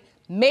great.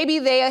 Maybe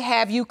they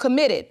have you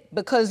committed,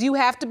 because you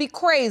have to be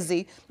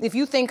crazy if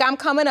you think I'm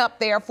coming up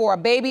there for a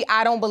baby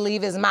I don't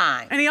believe is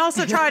mine. And he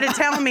also tried to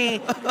tell me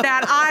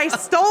that I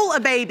stole a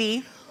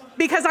baby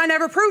because I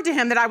never proved to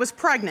him that I was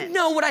pregnant.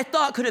 No, what I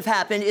thought could have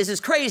happened is, as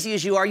crazy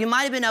as you are, you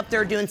might have been up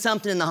there doing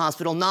something in the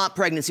hospital, not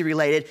pregnancy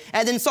related,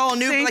 and then saw a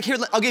new, See? like, here,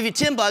 I'll give you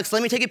 $10,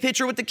 let me take a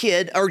picture with the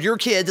kid, or your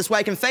kid, this way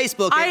I can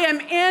Facebook it. I am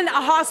in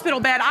a hospital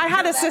bed. I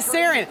had a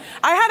cesarean.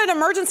 I had an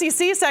emergency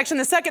C-section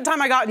the second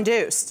time I got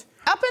induced.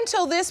 Up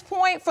until this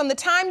point, from the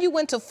time you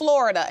went to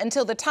Florida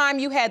until the time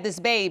you had this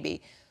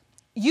baby,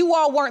 you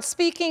all weren't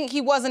speaking, he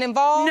wasn't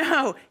involved?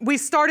 No, we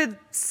started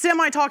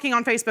semi-talking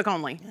on Facebook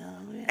only.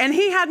 And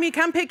he had me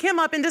come pick him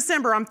up in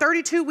December. I'm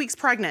 32 weeks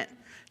pregnant,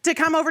 to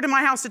come over to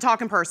my house to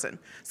talk in person.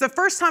 It's the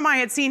first time I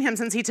had seen him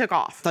since he took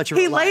off. Thought you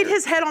were He a liar. laid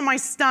his head on my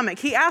stomach.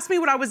 He asked me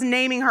what I was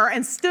naming her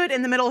and stood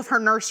in the middle of her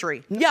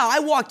nursery. Yeah, I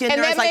walked in And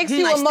there, I that was like, makes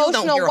you I still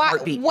don't emotional. hear a Why,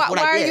 heartbeat. why, What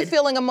why I are you did.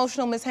 feeling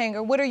emotional, Ms.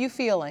 Hanger? What are you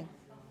feeling?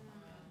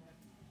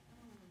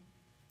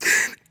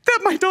 That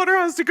my daughter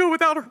has to go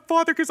without her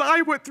father because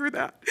I went through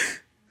that.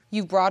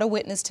 You brought a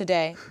witness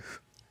today.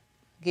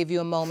 Give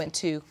you a moment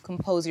to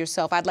compose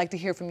yourself. I'd like to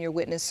hear from your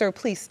witness. Sir,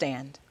 please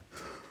stand.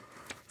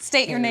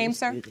 State your name,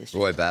 sir.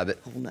 Roy Babbit.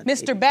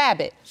 Mr.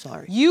 Babbit.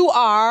 Sorry. You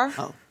are,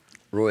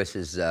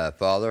 Royce's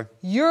father.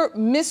 you're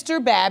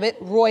Mr. Babbit,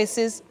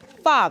 Royce's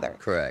father.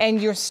 Correct.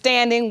 And you're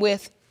standing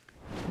with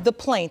the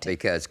plaintiff.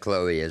 Because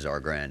Chloe is our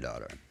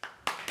granddaughter.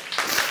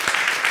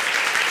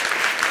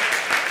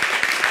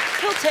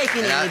 He'll take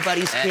in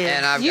anybody's kid.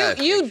 And I've You- got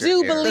a you picture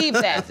do here believe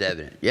that? that's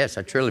evident. Yes,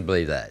 I truly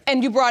believe that.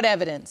 And you brought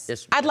evidence.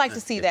 Yes, I'd like to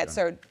see yes, that, ma'am.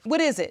 sir.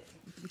 What is it?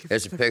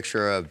 It's a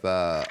picture of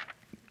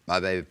my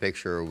baby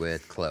picture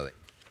with Chloe.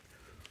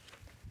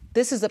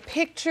 This is a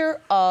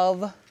picture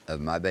of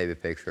My baby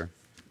picture.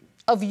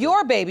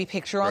 your baby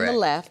picture on the Correct.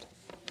 left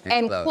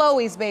and Chloe.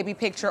 Chloe's baby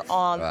picture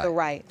on the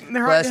right.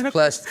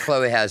 Plus,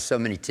 Chloe has so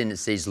many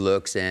tendencies,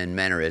 looks, and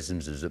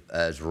mannerisms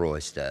as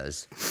Royce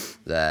does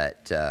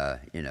that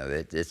you know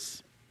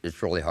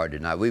it's really hard to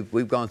deny.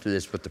 We've gone through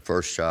this with the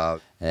first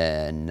child,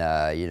 and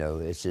you know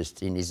it's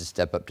just he needs to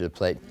step up to the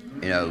plate.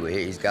 You know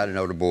he's got an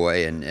older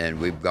boy, and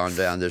we've gone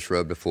down this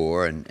road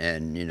before,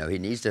 and you know he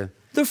needs to.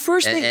 The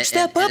first thing,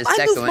 step up. the I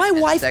second moved my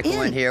one- wife the second in.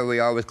 one here we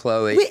are with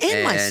Chloe. We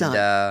and my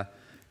son.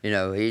 You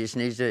know he just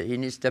needs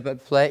to step up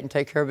to the plate and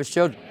take care of his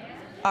children.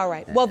 All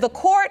right. Well, the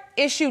court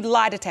issued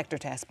lie detector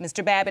test.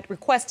 Mr. Babbit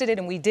requested it,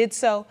 and we did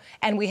so,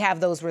 and we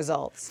have those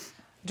results.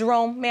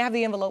 Jerome, may I have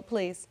the envelope,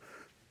 please?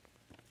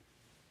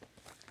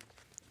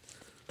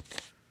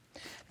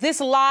 This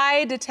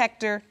lie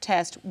detector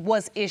test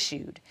was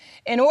issued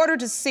in order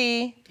to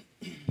see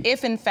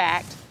if, in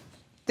fact,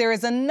 there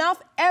is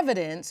enough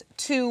evidence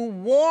to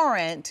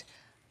warrant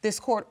this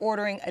court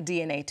ordering a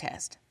DNA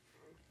test.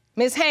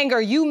 Ms.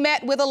 Hanger, you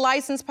met with a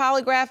licensed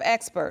polygraph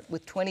expert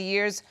with 20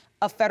 years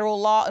of federal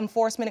law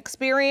enforcement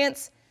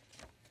experience.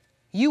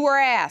 You were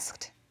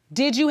asked,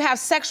 did you have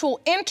sexual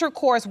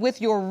intercourse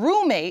with your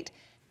roommate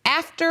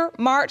after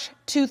March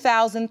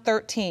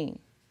 2013?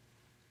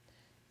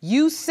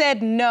 You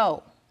said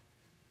no.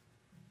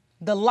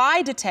 The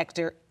lie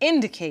detector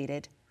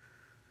indicated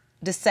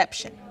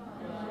deception.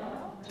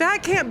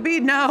 That can't be,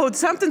 no,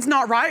 something's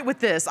not right with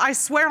this. I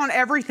swear on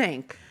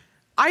everything.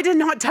 I did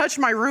not touch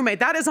my roommate.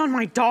 That is on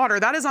my daughter.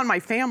 That is on my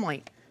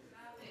family.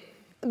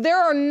 There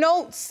are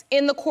notes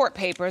in the court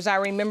papers, I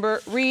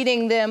remember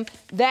reading them,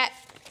 that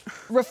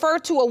refer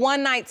to a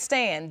one-night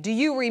stand. Do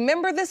you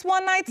remember this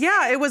one-night stand?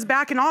 Yeah, it was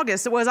back in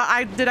August. It was,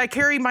 did I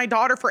carry my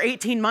daughter for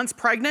 18 months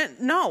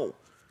pregnant? No,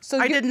 so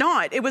I did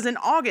not. It was in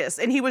August,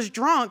 and he was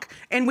drunk,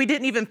 and we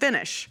didn't even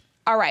finish.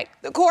 All right,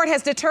 the court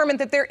has determined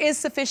that there is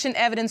sufficient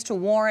evidence to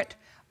warrant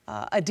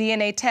a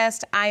DNA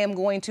test. I am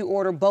going to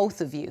order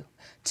both of you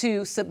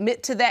to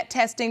submit to that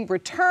testing,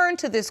 return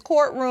to this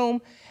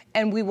courtroom,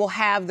 and we will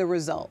have the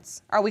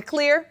results. Are we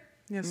clear?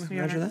 Yes,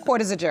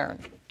 Court is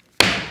adjourned.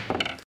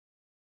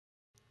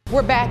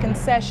 We're back in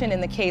session in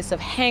the case of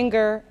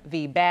Hanger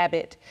v.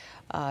 Babbit.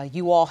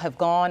 You all have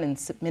gone and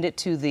submitted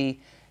to the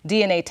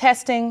DNA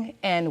testing,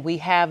 and we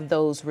have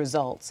those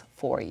results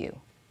for you.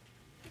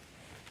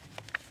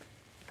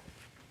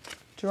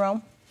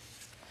 Jerome,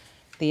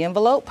 the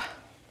envelope.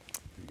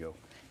 Here you go.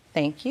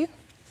 Thank you.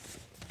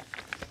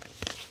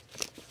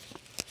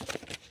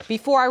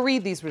 Before I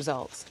read these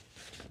results,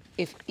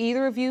 if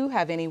either of you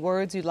have any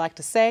words you'd like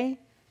to say,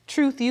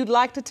 truth you'd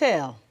like to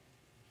tell.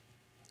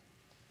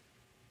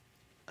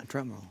 A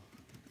drum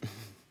roll.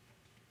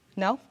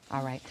 No?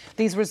 All right.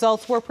 These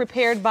results were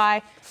prepared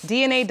by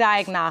DNA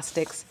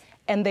Diagnostics,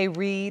 and they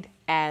read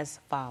as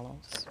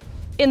follows.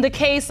 In the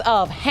case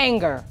of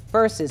Hanger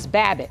versus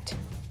Babbit,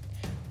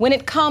 when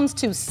it comes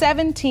to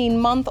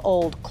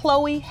 17-month-old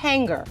Chloe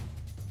Hanger,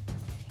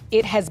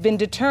 it has been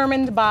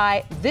determined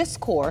by this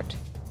court,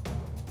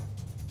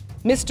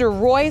 Mr.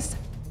 Royce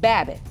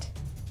Babbit,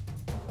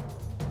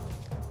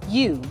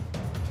 you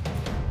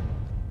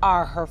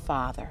are her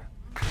father.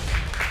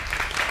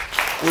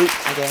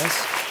 I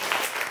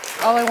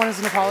guess. All I want is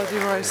an apology,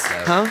 Royce.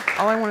 Huh?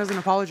 All I want is an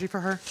apology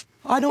for her.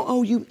 I don't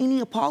owe you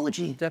any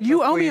apology.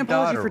 You owe me an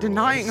apology for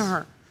denying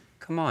her.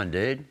 Come on,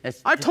 dude.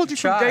 I've told you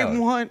from day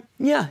one.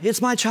 Yeah, it's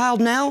my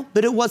child now,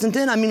 but it wasn't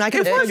then. I mean, I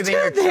can... It was It's been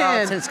your then.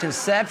 child since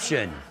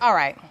conception. All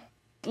right,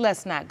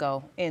 let's not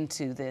go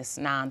into this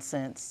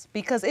nonsense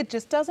because it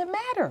just doesn't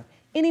matter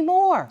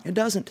anymore. It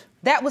doesn't.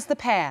 That was the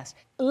past.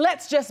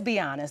 Let's just be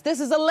honest. This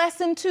is a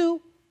lesson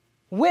to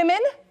women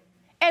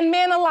and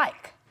men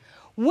alike.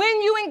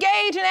 When you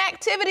engage in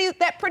activities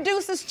that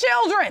produces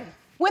children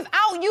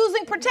without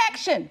using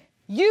protection,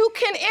 you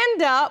can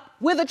end up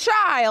with a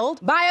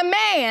child by a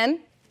man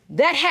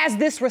that has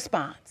this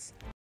response.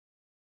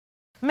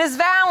 Ms.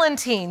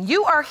 Valentin,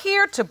 you are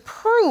here to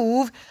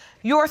prove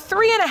your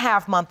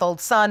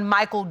 3.5-month-old son,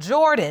 Michael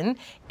Jordan,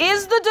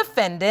 is the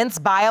defendant's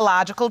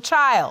biological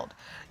child.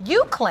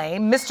 You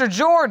claim Mr.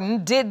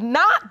 Jordan did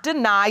not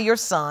deny your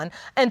son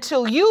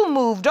until you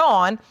moved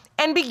on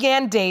and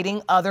began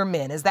dating other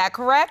men. Is that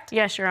correct?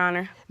 Yes, Your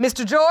Honor.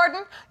 Mr.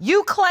 Jordan,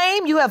 you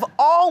claim you have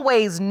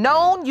always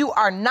known you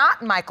are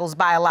not Michael's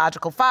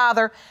biological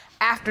father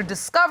after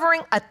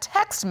discovering a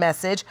text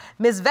message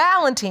Ms.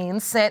 Valentin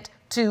sent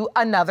to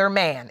another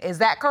man. Is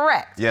that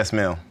correct? Yes,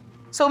 ma'am.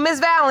 So, Ms.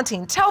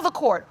 Valentin, tell the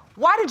court,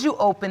 why did you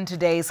open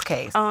today's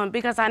case?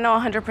 Because I know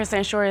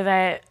 100% sure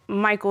that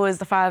Michael is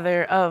the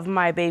father of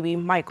my baby,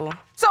 Michael.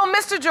 So,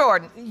 Mr.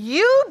 Jordan,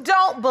 you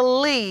don't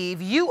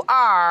believe you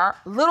are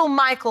little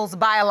Michael's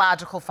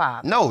biological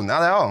father? No,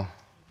 not at all.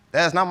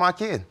 That's not my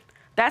kid.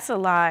 That's a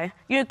lie.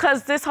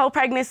 Because this whole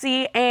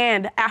pregnancy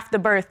and after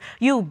birth,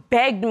 you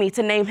begged me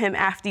to name him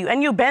after you.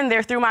 And you've been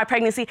there through my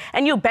pregnancy,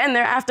 and you've been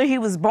there after he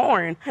was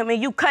born. I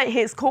mean, you cut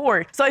his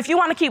cord. So if you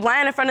want to keep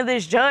lying in front of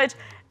this judge,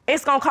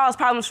 it's going to cause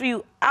problems for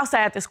you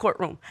outside this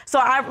courtroom. So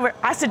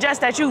I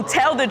suggest that you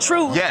tell the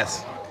truth.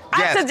 Yes.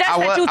 I suggest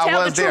that you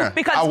tell the truth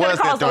because it's going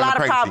to cause a lot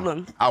of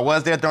problems. I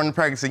was there during the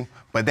pregnancy,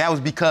 but that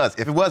was because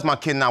if it was my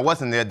kid and I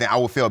wasn't there, then I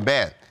would feel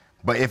bad.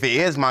 But if it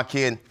is my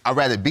kid, I'd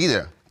rather be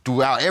there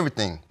throughout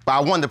everything. But I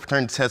wanted the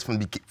paternity test from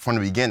the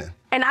beginning.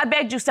 And I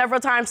begged you several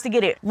times to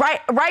get it.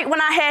 Right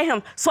when I had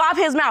him, swab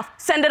his mouth,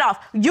 send it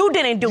off. You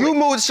didn't do it. You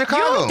moved to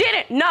Chicago. You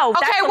didn't. No. Okay,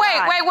 that's a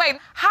lie. wait.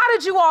 How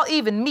did you all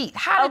even meet?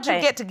 How did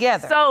you get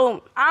together?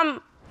 So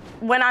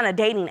went on a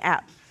dating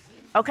app.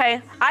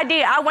 Okay,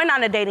 I went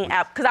on a dating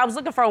app because I was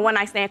looking for a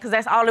one-night stand because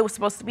that's all it was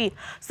supposed to be.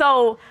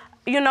 So,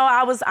 you know,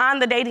 I was on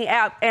the dating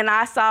app and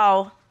I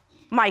saw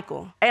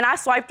Michael. And I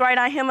swiped right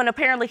on him and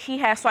apparently he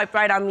had swiped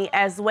right on me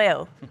as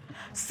well.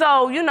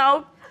 So, you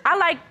know, I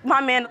like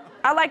my man.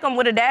 I like him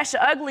with a dash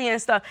of ugly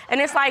and stuff.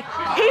 And it's like,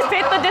 he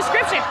fit the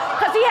description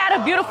because he had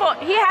a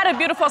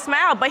beautiful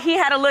smile, but he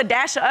had a little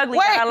dash of ugly.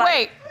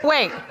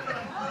 Wait.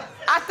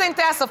 I think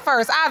that's a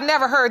first. I've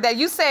never heard that.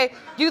 You say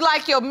you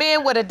like your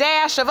men with a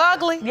dash of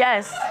ugly?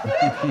 Yes.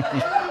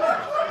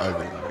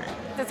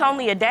 It's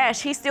only a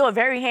dash. He's still a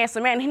very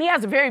handsome man, and he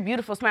has a very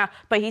beautiful smile,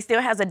 but he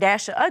still has a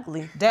dash of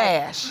ugly.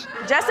 Dash.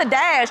 Just a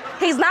dash.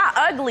 He's not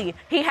ugly.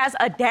 He has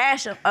a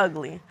dash of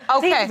ugly.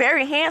 Okay. He's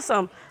very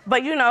handsome,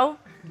 but you know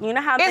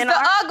how Is men the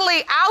are.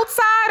 ugly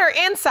outside or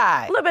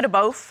inside? A little bit of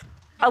both.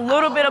 A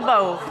little bit of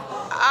both.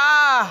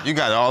 You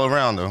got it all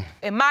around, though.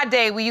 In my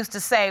day, we used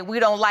to say we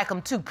don't like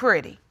them too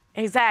pretty.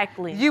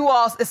 Exactly. You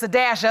all, it's a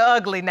dash of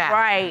ugly now.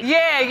 Right.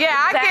 Yeah,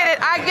 Exactly.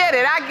 I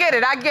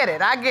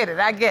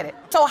get it.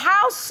 So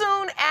how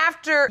soon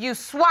after you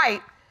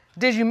swipe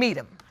Did you meet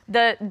him?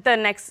 The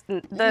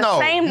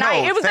same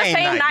night. It was the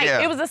same night.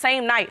 Yeah. It was the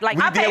same night. Like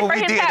We I did paid what for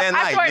we his did cab. that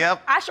night,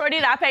 yep. I sure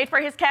did. I paid for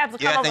his cab to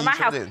Yeah, I come over think my you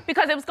sure house did.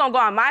 because it was gonna go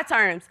on my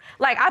terms.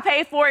 Like I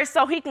paid for it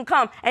so he can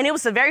come, and it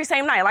was the very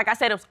same night. Like I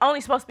said, it was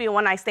only supposed to be a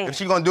one-night stand. If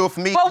she gonna do it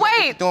for me, But she gonna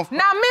wait, do it for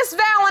now Miss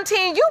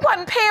Valentin, you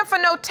wasn't paying for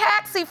no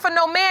taxi for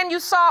no man you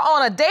saw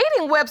on a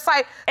dating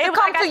website to It was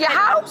come like I to your said,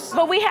 house?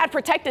 But we had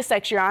protected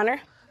sex, Your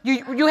Honor.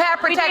 You had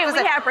protected we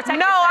had protected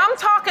No, sex. I'm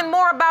talking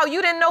more about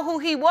you didn't know who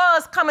he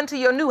was coming to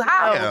your new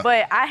house. Yeah.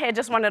 But I had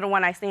just wanted a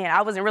one-night stand.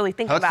 I wasn't really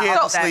thinking Her about kids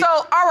all So,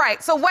 that. all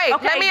right, so wait,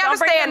 Okay, let me don't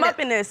understand bring him up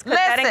in this, 'cause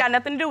that ain't got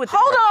nothing to do with it.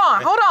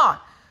 Hold on.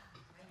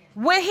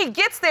 When he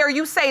gets there,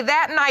 you say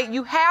that night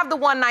you have the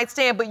one-night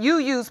stand, but you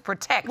use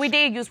protection. We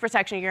did use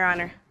protection, Your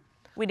Honor.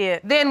 We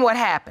did. Then what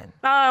happened?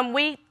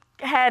 We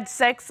had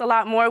sex a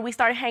lot more. We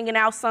started hanging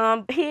out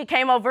some. He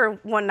came over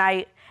one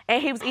night and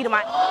he was eating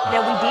my.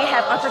 Then we did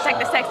have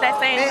unprotected sex that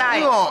same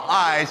night. All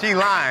right, she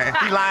lying.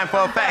 She lying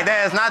for a fact.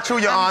 That is not true,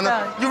 Your Honor.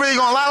 You really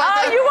gonna lie like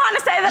that? Oh, you want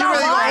to say that You I'm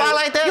really lying? gonna lie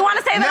like that? You want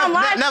to say that I'm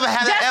lying? Never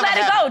had that Just ever let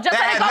it happen. go. Just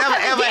That let it had go. never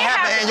 'cause it ever did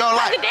happened happen. in your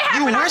life. It did You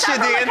happen on wish you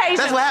several did. occasions.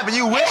 That's what happened.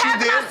 You wish you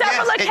did. It happened on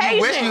several Yes, and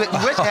you wish occasions.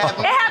 you wish it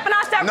happened. It happened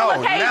on several No,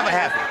 occasions. never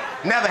happened.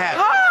 Never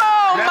happened.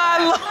 Oh, Never my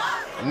happened.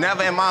 Lord.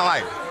 Never in my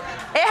life.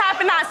 It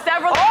happened on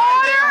several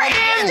Order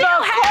occasions. in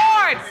the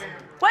court.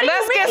 What do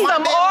Let's you get mean?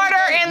 some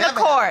order in the Never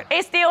court.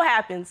 It still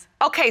happens.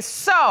 Okay,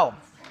 so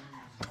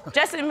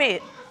Just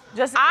admit.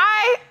 Just admit.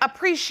 I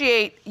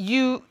appreciate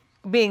you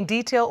being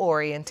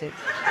detail-oriented.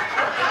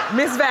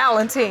 Miss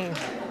Valentin.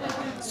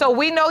 So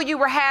we know you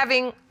were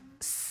having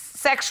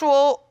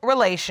sexual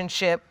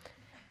relationship.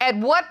 At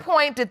what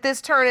point did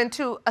this turn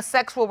into a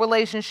sexual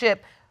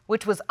relationship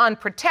which was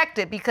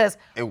unprotected? Because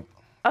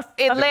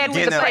it led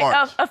to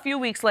the a few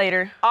weeks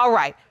later. All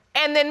right.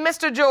 And then,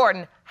 Mr.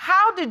 Jordan,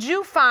 how did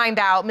you find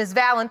out Miss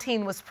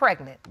Valentin was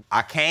pregnant?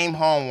 I came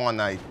home one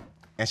night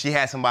and she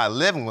had somebody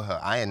living with her.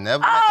 I ain't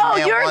never met Oh, the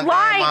man you're one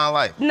lying. day in my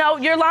life. No,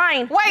 you're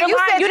lying. Wait, you're you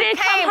lying. said you you didn't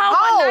came come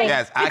home one night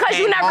Yes, I because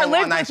came you never home one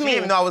lived night. with She me. didn't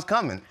even know I was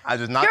coming. I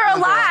just knocked You're on a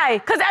the door.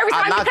 lie. Because every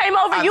time you came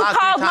over, you knocked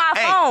called 3 my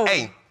times. phone.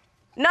 Hey,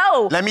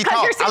 No. let me Because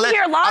talk. you're sitting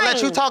here lying. I'll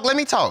let you talk. Let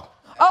me talk.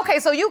 Okay,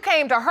 so you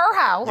came to her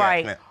house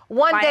Right. ma'am.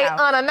 one My day house.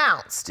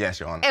 unannounced. Yes,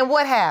 Your Honor. And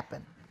what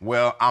happened?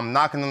 Well, I'm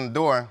knocking on the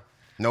door,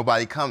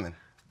 nobody coming.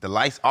 The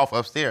light's off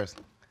upstairs.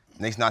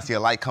 Next thing I see a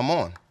light come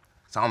on.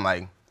 So I'm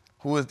like,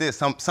 who is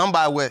this?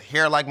 Somebody with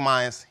hair like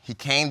mine. He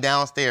came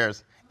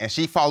downstairs and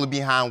she followed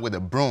behind with a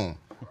broom.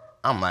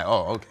 I'm like,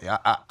 oh, okay,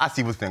 I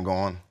see what's been going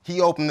on.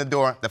 He opened the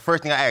door. The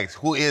first thing I asked,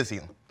 who is he?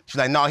 She's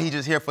like, no, he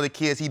just here for the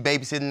kids. He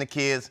babysitting the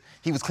kids.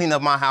 He was cleaning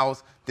up my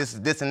house, this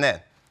and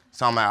that.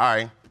 So I'm like, all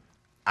right.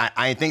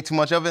 I ain't think too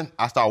much of it.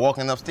 I start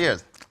walking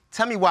upstairs.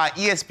 Tell me why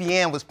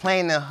ESPN was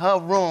playing in her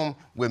room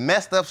with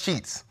messed up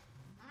sheets,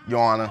 Your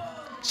Honor.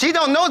 She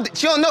don't know.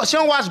 She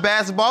don't watch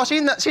basketball.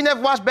 She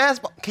never watched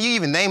basketball. Can you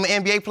even name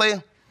an NBA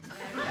player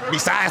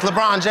besides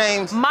LeBron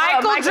James?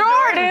 Michael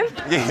Jordan.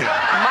 Yeah.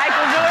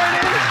 Michael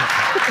Jordan.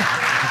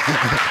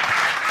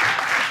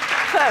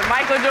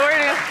 Michael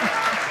Jordan.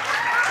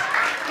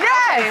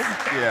 Yes,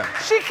 Yeah.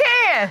 she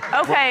can.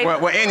 Okay.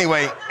 Well,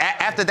 anyway,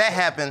 after that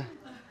happened,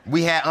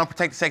 we had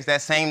unprotected sex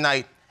that same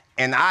night,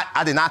 and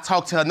I did not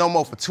talk to her no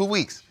more for 2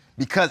 weeks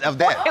because of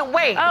that.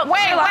 Wait.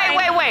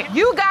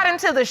 You got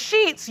into the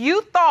sheets.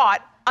 You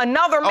thought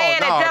another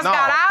man had just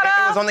got out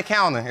of? It was on the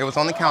counter. It was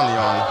on the counter,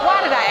 Your Honor.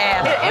 Why did I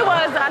ask? It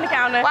was on the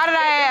counter. Why did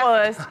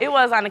I ask? It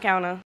was on the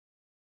counter.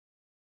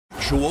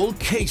 Actual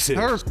cases.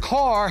 Her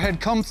car had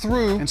come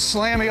through and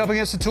slammed me up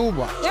against the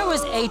toolbox. There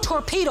was a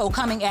torpedo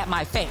coming at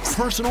my face.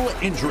 Personal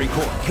injury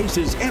court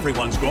cases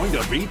everyone's going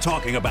to be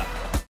talking about.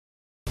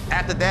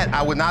 After that,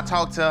 I would not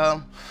talk to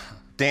her.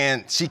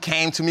 Then she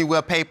came to me with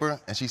a paper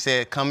and she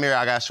said, come here,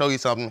 I gotta show you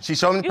something. She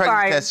showed me the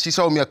pregnancy test. She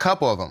showed me a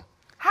couple of them.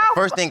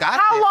 First thing I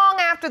How said, long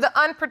after the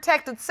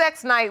unprotected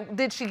sex night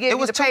did she give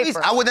you the paper? It was 2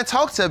 weeks. I wouldn't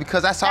talk to her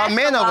because I saw a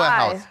man over her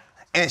house.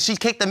 And she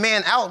kicked the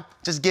man out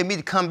just to get me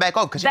to come back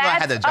over because she know I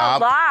had a job.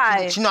 That's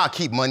a lie. She know I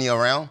keep money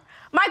around.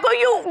 Michael,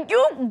 you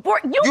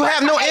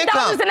have no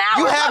income.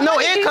 You have no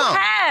income.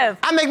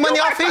 I make money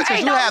off features.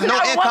 You have no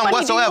income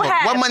whatsoever.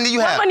 What money do you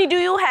have? What money do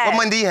you have? What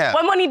money do you have?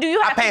 What money do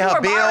you have? I pay her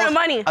bills,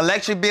 money.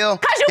 electric bill,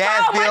 Because you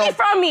gas borrowed bill, money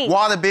from me.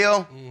 water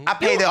bill. I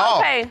paid it all.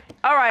 Okay,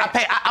 all right.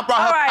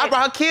 I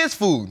brought her kids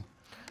food.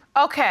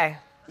 Okay.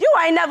 You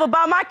ain't never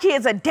bought my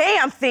kids a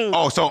damn thing.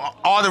 Oh, so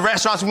all the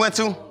restaurants we went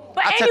to,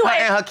 But I took her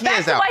and her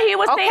kids out. What he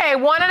was saying. Okay,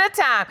 one at a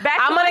time.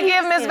 I'm going to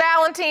give Ms. saying.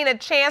 Valentin a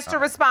chance to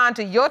respond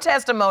to your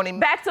testimony,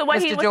 Back to what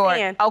Mr. he was Jordan.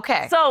 saying.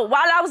 Okay. So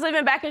while I was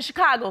living back in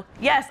Chicago,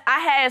 yes, I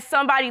had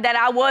somebody that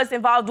I was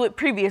involved with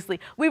previously.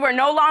 We were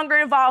no longer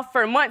involved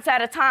for months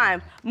at a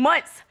time.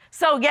 Months.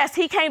 So yes,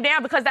 he came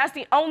down because that's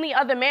the only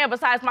other man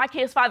besides my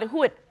kid's father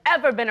who had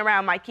ever been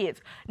around my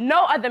kids.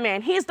 No other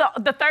man. He's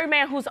the third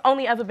man who's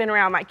only ever been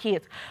around my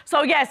kids.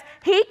 So yes,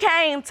 he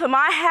came to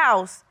my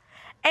house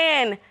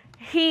and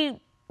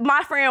he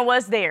my friend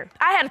was there.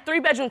 I had a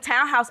 3-bedroom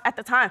townhouse at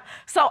the time,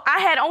 so I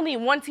had only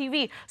one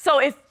TV. So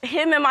if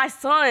him and my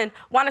son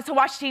wanted to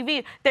watch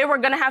TV, they were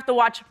gonna have to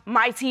watch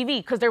my TV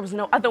because there was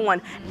no other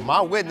one.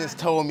 My witness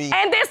told me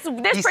and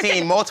he's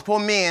seen multiple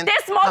men.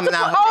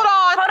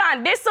 Hold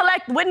on. This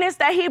select witness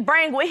that he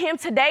bring with him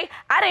today,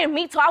 I didn't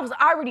meet till I was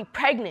already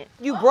pregnant.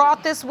 You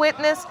brought this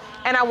witness,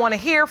 and I want to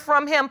hear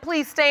from him.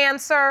 Please stand,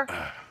 sir.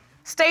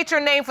 State your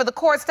name for the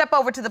court. Step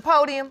over to the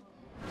podium.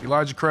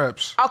 Elijah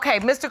Krebs. Okay,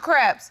 Mr.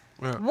 Krebs,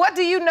 what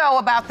do you know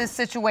about this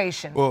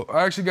situation? Well,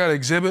 I actually got an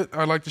exhibit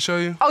I'd like to show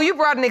you. Oh, you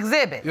brought an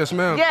exhibit? Yes,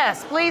 ma'am.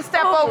 Yes, please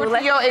step over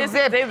to your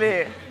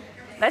exhibit.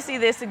 Let's see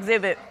this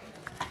exhibit.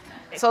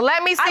 So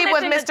let me see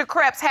what Mr.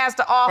 Krebs has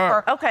to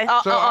offer. Okay.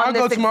 So I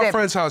go to my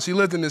friend's house. He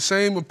lived in the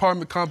same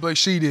apartment complex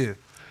she did.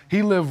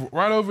 He lived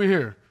right over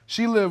here.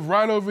 She lived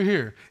right over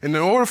here. And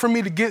in order for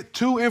me to get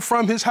to and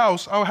from his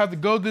house, I would have to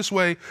go this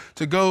way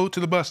to go to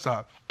the bus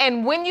stop.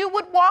 And when you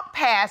would walk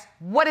past,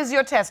 what is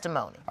your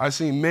testimony? I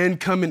seen men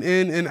coming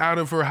in and out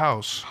of her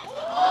house.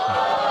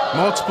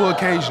 Multiple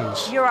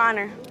occasions. Your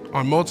Honor.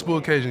 On multiple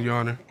occasions, Your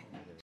Honor.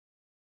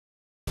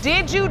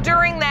 Did you,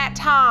 during that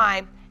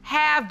time,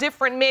 have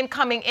different men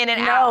coming in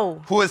and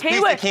out? Who is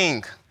Pizza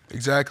King?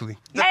 Exactly.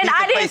 And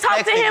I didn't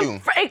talk to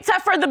him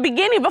except for the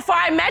beginning, before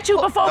I met you,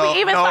 before we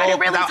even started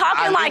really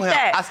talking like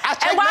that.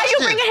 And why are you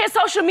bringing his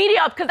social media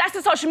up? Because that's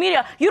his social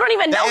media. You don't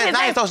even know his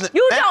name. That's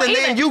the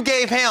name you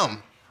gave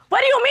him. What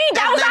do you mean?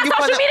 That was not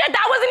social media.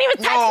 That wasn't even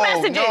text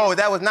messages. No,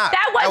 that was not.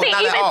 That wasn't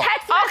even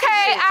text messages.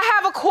 Okay, I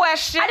have a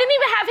question. I didn't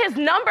even have his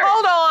number.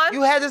 Hold on.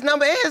 You had his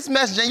number and his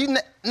message. And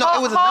it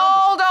was a number.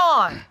 Hold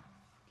on.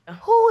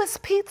 Who is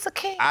Pizza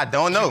King? I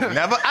don't know.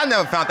 I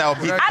never found out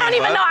Pizza King. I don't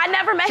even know. I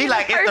never met him in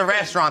person. She like, it's the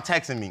restaurant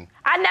texting me.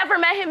 I never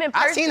met him in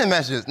person. I seen the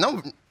messages.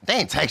 No, they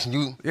ain't texting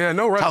you. Yeah,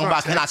 no restaurant. Talking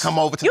about, can I come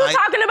over tonight? You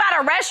talking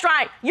about a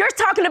restaurant. You're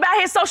talking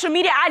about his social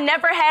media. I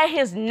never had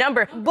his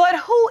number. But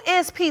who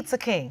is Pizza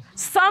King?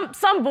 Some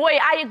boy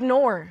I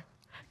ignore.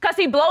 Because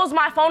he blows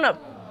my phone up.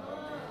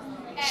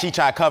 She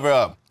tried to cover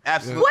up.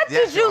 Absolutely. What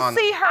did you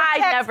see her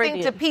never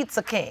texting to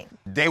Pizza King?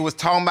 They was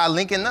talking about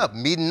linking up,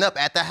 meeting up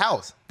at the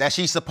house. That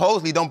she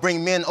supposedly don't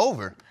bring men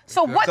over.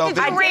 So what did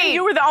you read?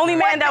 You were the only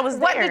man that was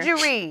there. What did you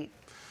read?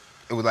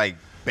 It was like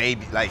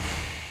baby, like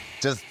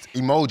just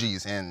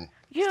emojis and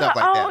stuff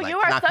like that. Like, you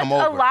are such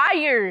a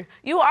liar.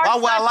 You are such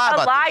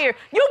a liar.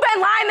 You've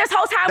been lying this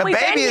whole time we've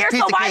been here,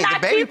 so why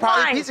not keep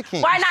lying?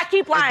 Why not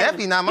keep lying? It's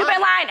definitely not mine. You've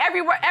been lying.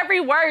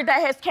 Every word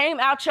that has came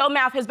out your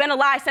mouth has been a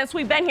lie since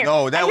we've been here.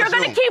 No, that was you. And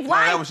you're gonna keep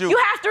lying. No, that was you. You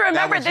have to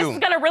remember this is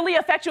gonna really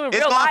affect you in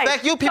real life. It's gonna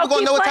affect you. People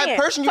gonna know what type of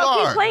person you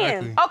are. Keep playing.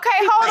 Okay,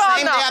 hold on. The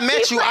same day I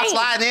met you, I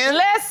slide in.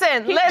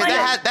 Listen.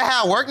 That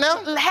how it work now?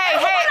 Hey.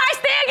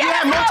 You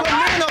have multiple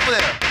men over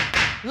there.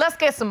 Let's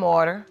get some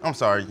order. I'm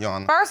sorry, Your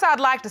Honor. First,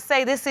 I'd like to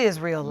say this is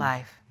real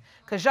life,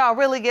 because y'all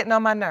really getting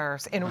on my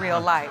nerves in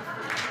real life.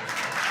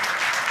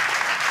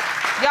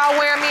 Y'all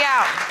wear me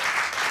out.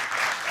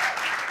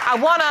 I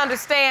want to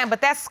understand,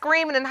 but that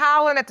screaming and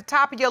hollering at the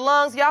top of your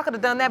lungs, y'all could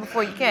have done that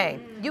before you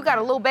came. You got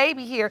a little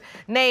baby here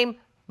named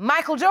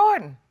Michael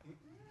Jordan,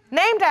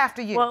 named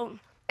after you. Well,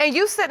 and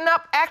you sitting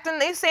up acting,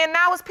 they saying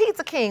now it's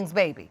Pizza King's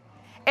baby.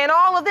 And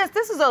all of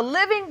this is a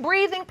living,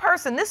 breathing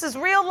person. This is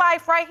real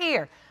life right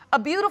here. A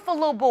beautiful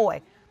little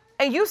boy.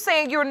 And you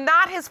saying you're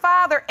not his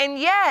father, and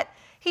yet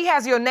he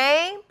has your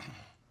name.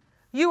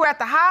 You were at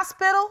the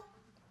hospital.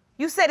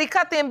 You said he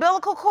cut the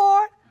umbilical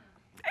cord.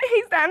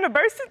 He signed a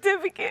birth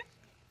certificate.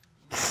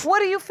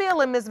 What are you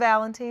feeling, Miss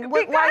Valentin?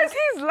 Because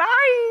he's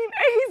lying,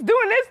 and he's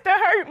doing this to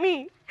hurt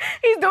me.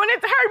 He's doing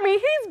it to hurt me.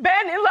 He's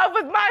been in love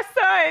with my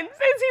son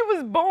since he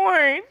was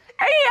born.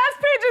 And he has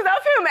pictures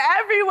of him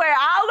everywhere,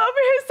 all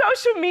over his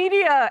social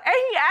media. And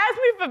he asks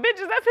me for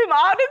pictures of him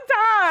all the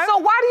time. So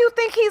why do you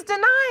think he's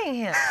denying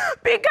him?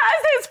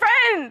 Because his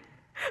friends.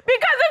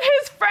 Because of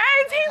his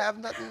friends. He have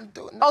nothing to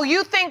do with it. Oh,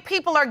 you think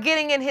people are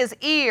getting in his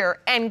ear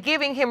and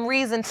giving him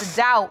reason to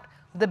doubt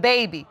the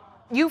baby?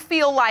 You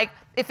feel like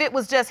if it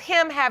was just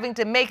him having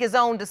to make his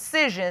own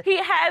decision. He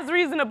has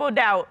reasonable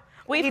doubt.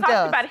 We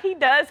talked about it. He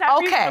does have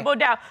reasonable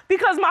doubt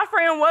because my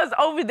friend was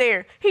over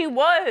there. He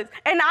was.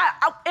 And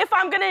if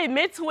I'm going to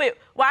admit to it,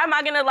 why am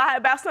I going to lie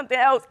about something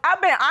else? I've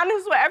been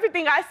honest with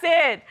everything I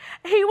said.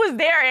 He was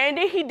there, and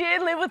he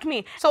did live with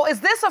me. So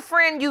is this a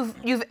friend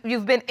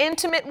you've been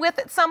intimate with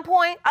at some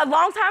point? A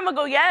long time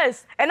ago,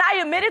 yes. And I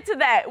admitted to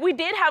that. We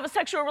did have a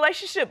sexual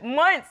relationship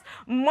months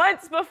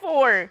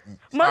before.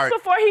 Months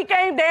before he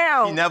came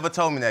down. She never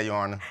told me that, Your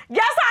Honor.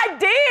 Yes, I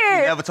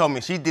did. She never told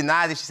me. She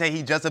denied it. She said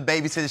he just a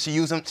babysitter. She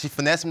used him. She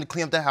finessed him to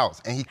clean up the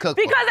house, and he cooked.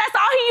 Because that's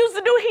all he used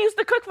to do. He used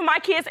to cook for my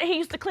kids, and he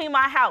used to clean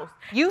my house.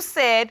 You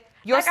said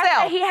yourself,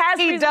 like I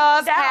said, he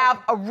does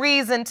have a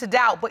reason to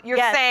doubt, but you're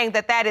saying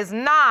that is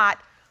not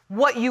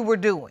what you were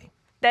doing.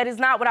 That is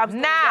not what I was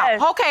doing.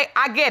 Now, okay,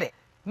 I get it.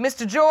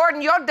 Mr.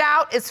 Jordan, your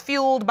doubt is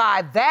fueled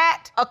by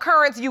that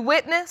occurrence you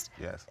witnessed.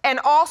 Yes. And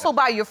also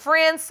by your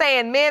friends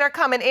saying men are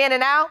coming in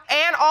and out,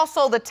 and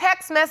also the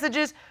text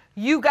messages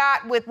you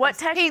got with what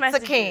text Pizza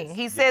messages? King.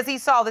 He says he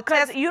saw the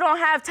text. You don't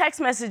have text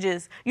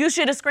messages. You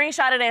should have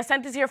screenshotted it and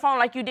sent it to your phone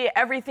like you did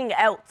everything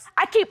else.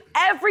 I keep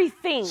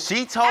everything.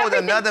 She told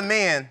another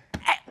man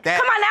that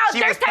come on now, she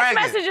there's was text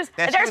pregnant, messages.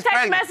 that she There's was text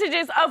pregnant.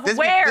 messages of This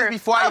where.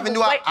 before I even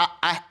knew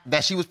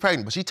that she was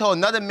pregnant. But she told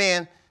another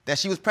man that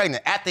she was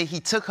pregnant after he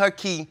took her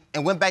key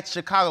and went back to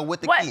Chicago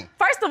with the key.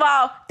 First of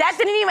all, that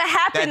didn't even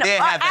happen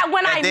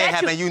when I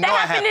met you.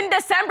 That happened in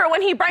December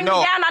when he brought me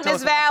down on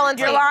Miss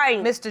Valentin. You're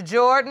lying. Mr.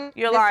 Jordan,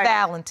 You're Miss lying.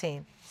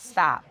 Valentin,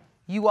 stop.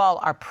 You all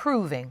are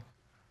proving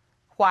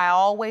why I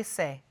always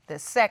say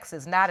that sex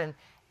is not an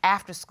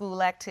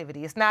after-school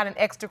activity. It's not an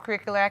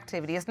extracurricular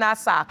activity. It's not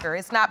soccer.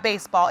 It's not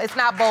baseball. It's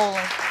not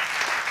bowling.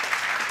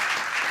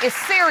 It's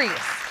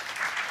serious.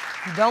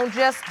 You don't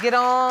just get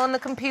on the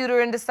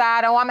computer and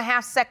decide, oh, I'm gonna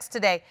have sex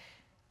today,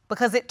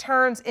 because it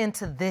turns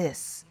into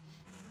this.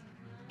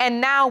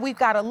 And now we've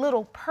got a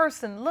little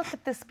person. Look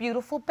at this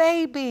beautiful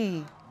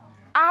baby.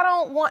 I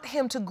don't want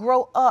him to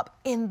grow up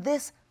in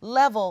this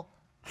level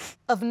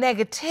of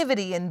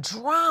negativity and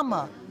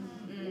drama.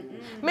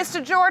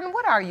 Mr. Jordan,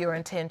 what are your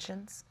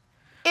intentions?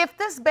 If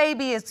this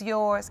baby is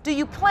yours, do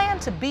you plan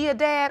to be a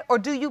dad or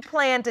do you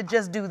plan to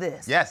just do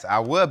this? Yes, I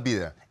will be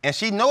there. And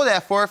she know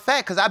that for a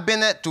fact, because I've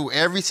been there through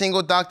every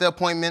single doctor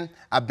appointment.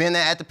 I've been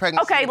there at the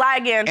pregnancy. Okay, lie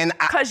again.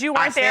 Because you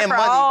weren't there for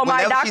all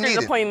my doctor's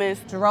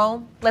appointments.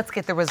 Jerome, let's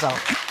get the results.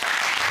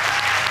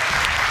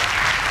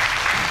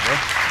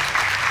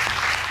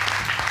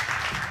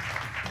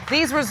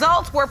 These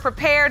results were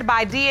prepared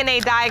by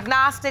DNA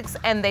Diagnostics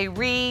and they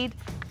read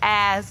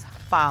as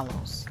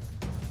follows.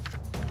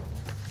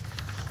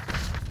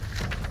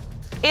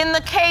 In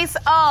the case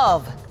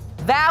of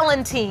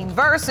Valentin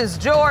versus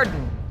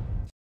Jordan,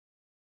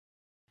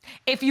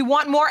 if you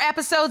want more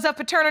episodes of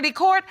Paternity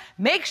Court,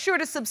 make sure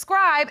to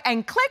subscribe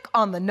and click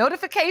on the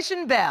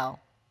notification bell.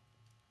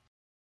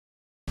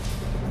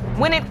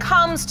 When it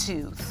comes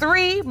to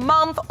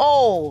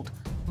 3-month-old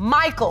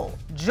Michael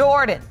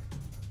Jordan,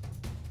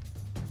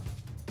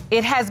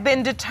 it has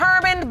been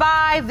determined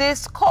by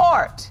this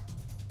court.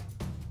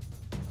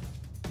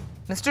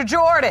 Mr.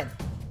 Jordan,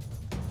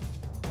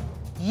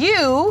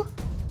 you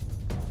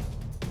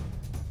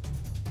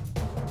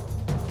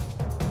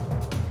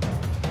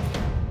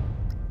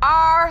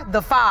are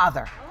the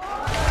father.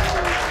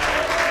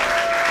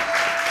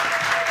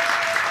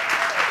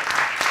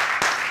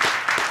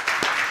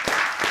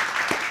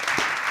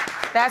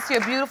 That's your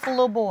beautiful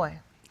little boy.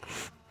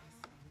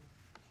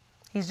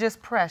 He's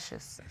just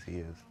precious. Yes, he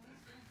is.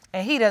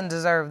 And he doesn't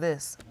deserve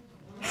this.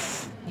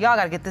 Y'all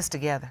gotta get this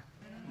together.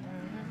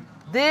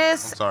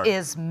 This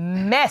is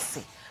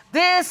messy.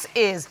 This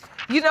is,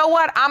 you know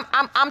what?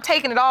 I'm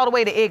taking it all the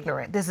way to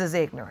ignorant. This is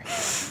ignorant.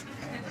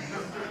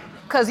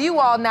 Because you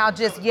all now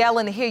just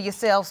yelling to hear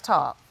yourselves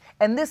talk.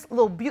 And this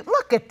little,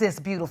 look at this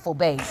beautiful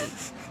baby.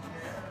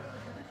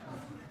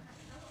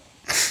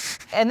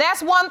 And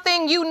that's one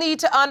thing you need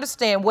to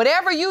understand.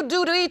 Whatever you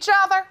do to each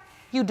other,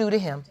 you do to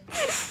him.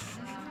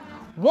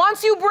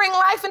 Once you bring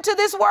life into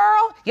this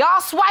world, y'all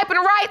swiping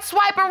right,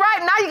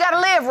 now you gotta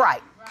live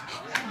right.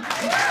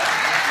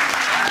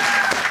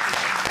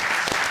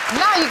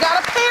 Now you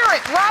gotta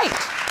parent right.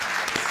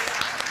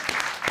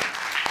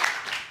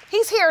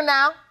 He's here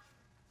now.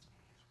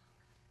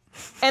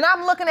 And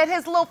I'm looking at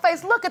his little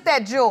face. Look at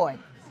that joy.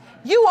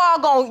 You all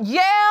gonna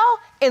yell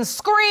and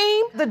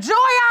scream the joy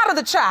out of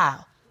the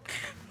child.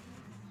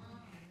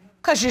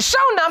 Because you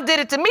sure enough did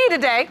it to me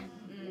today.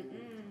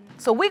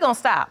 So we gonna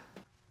stop.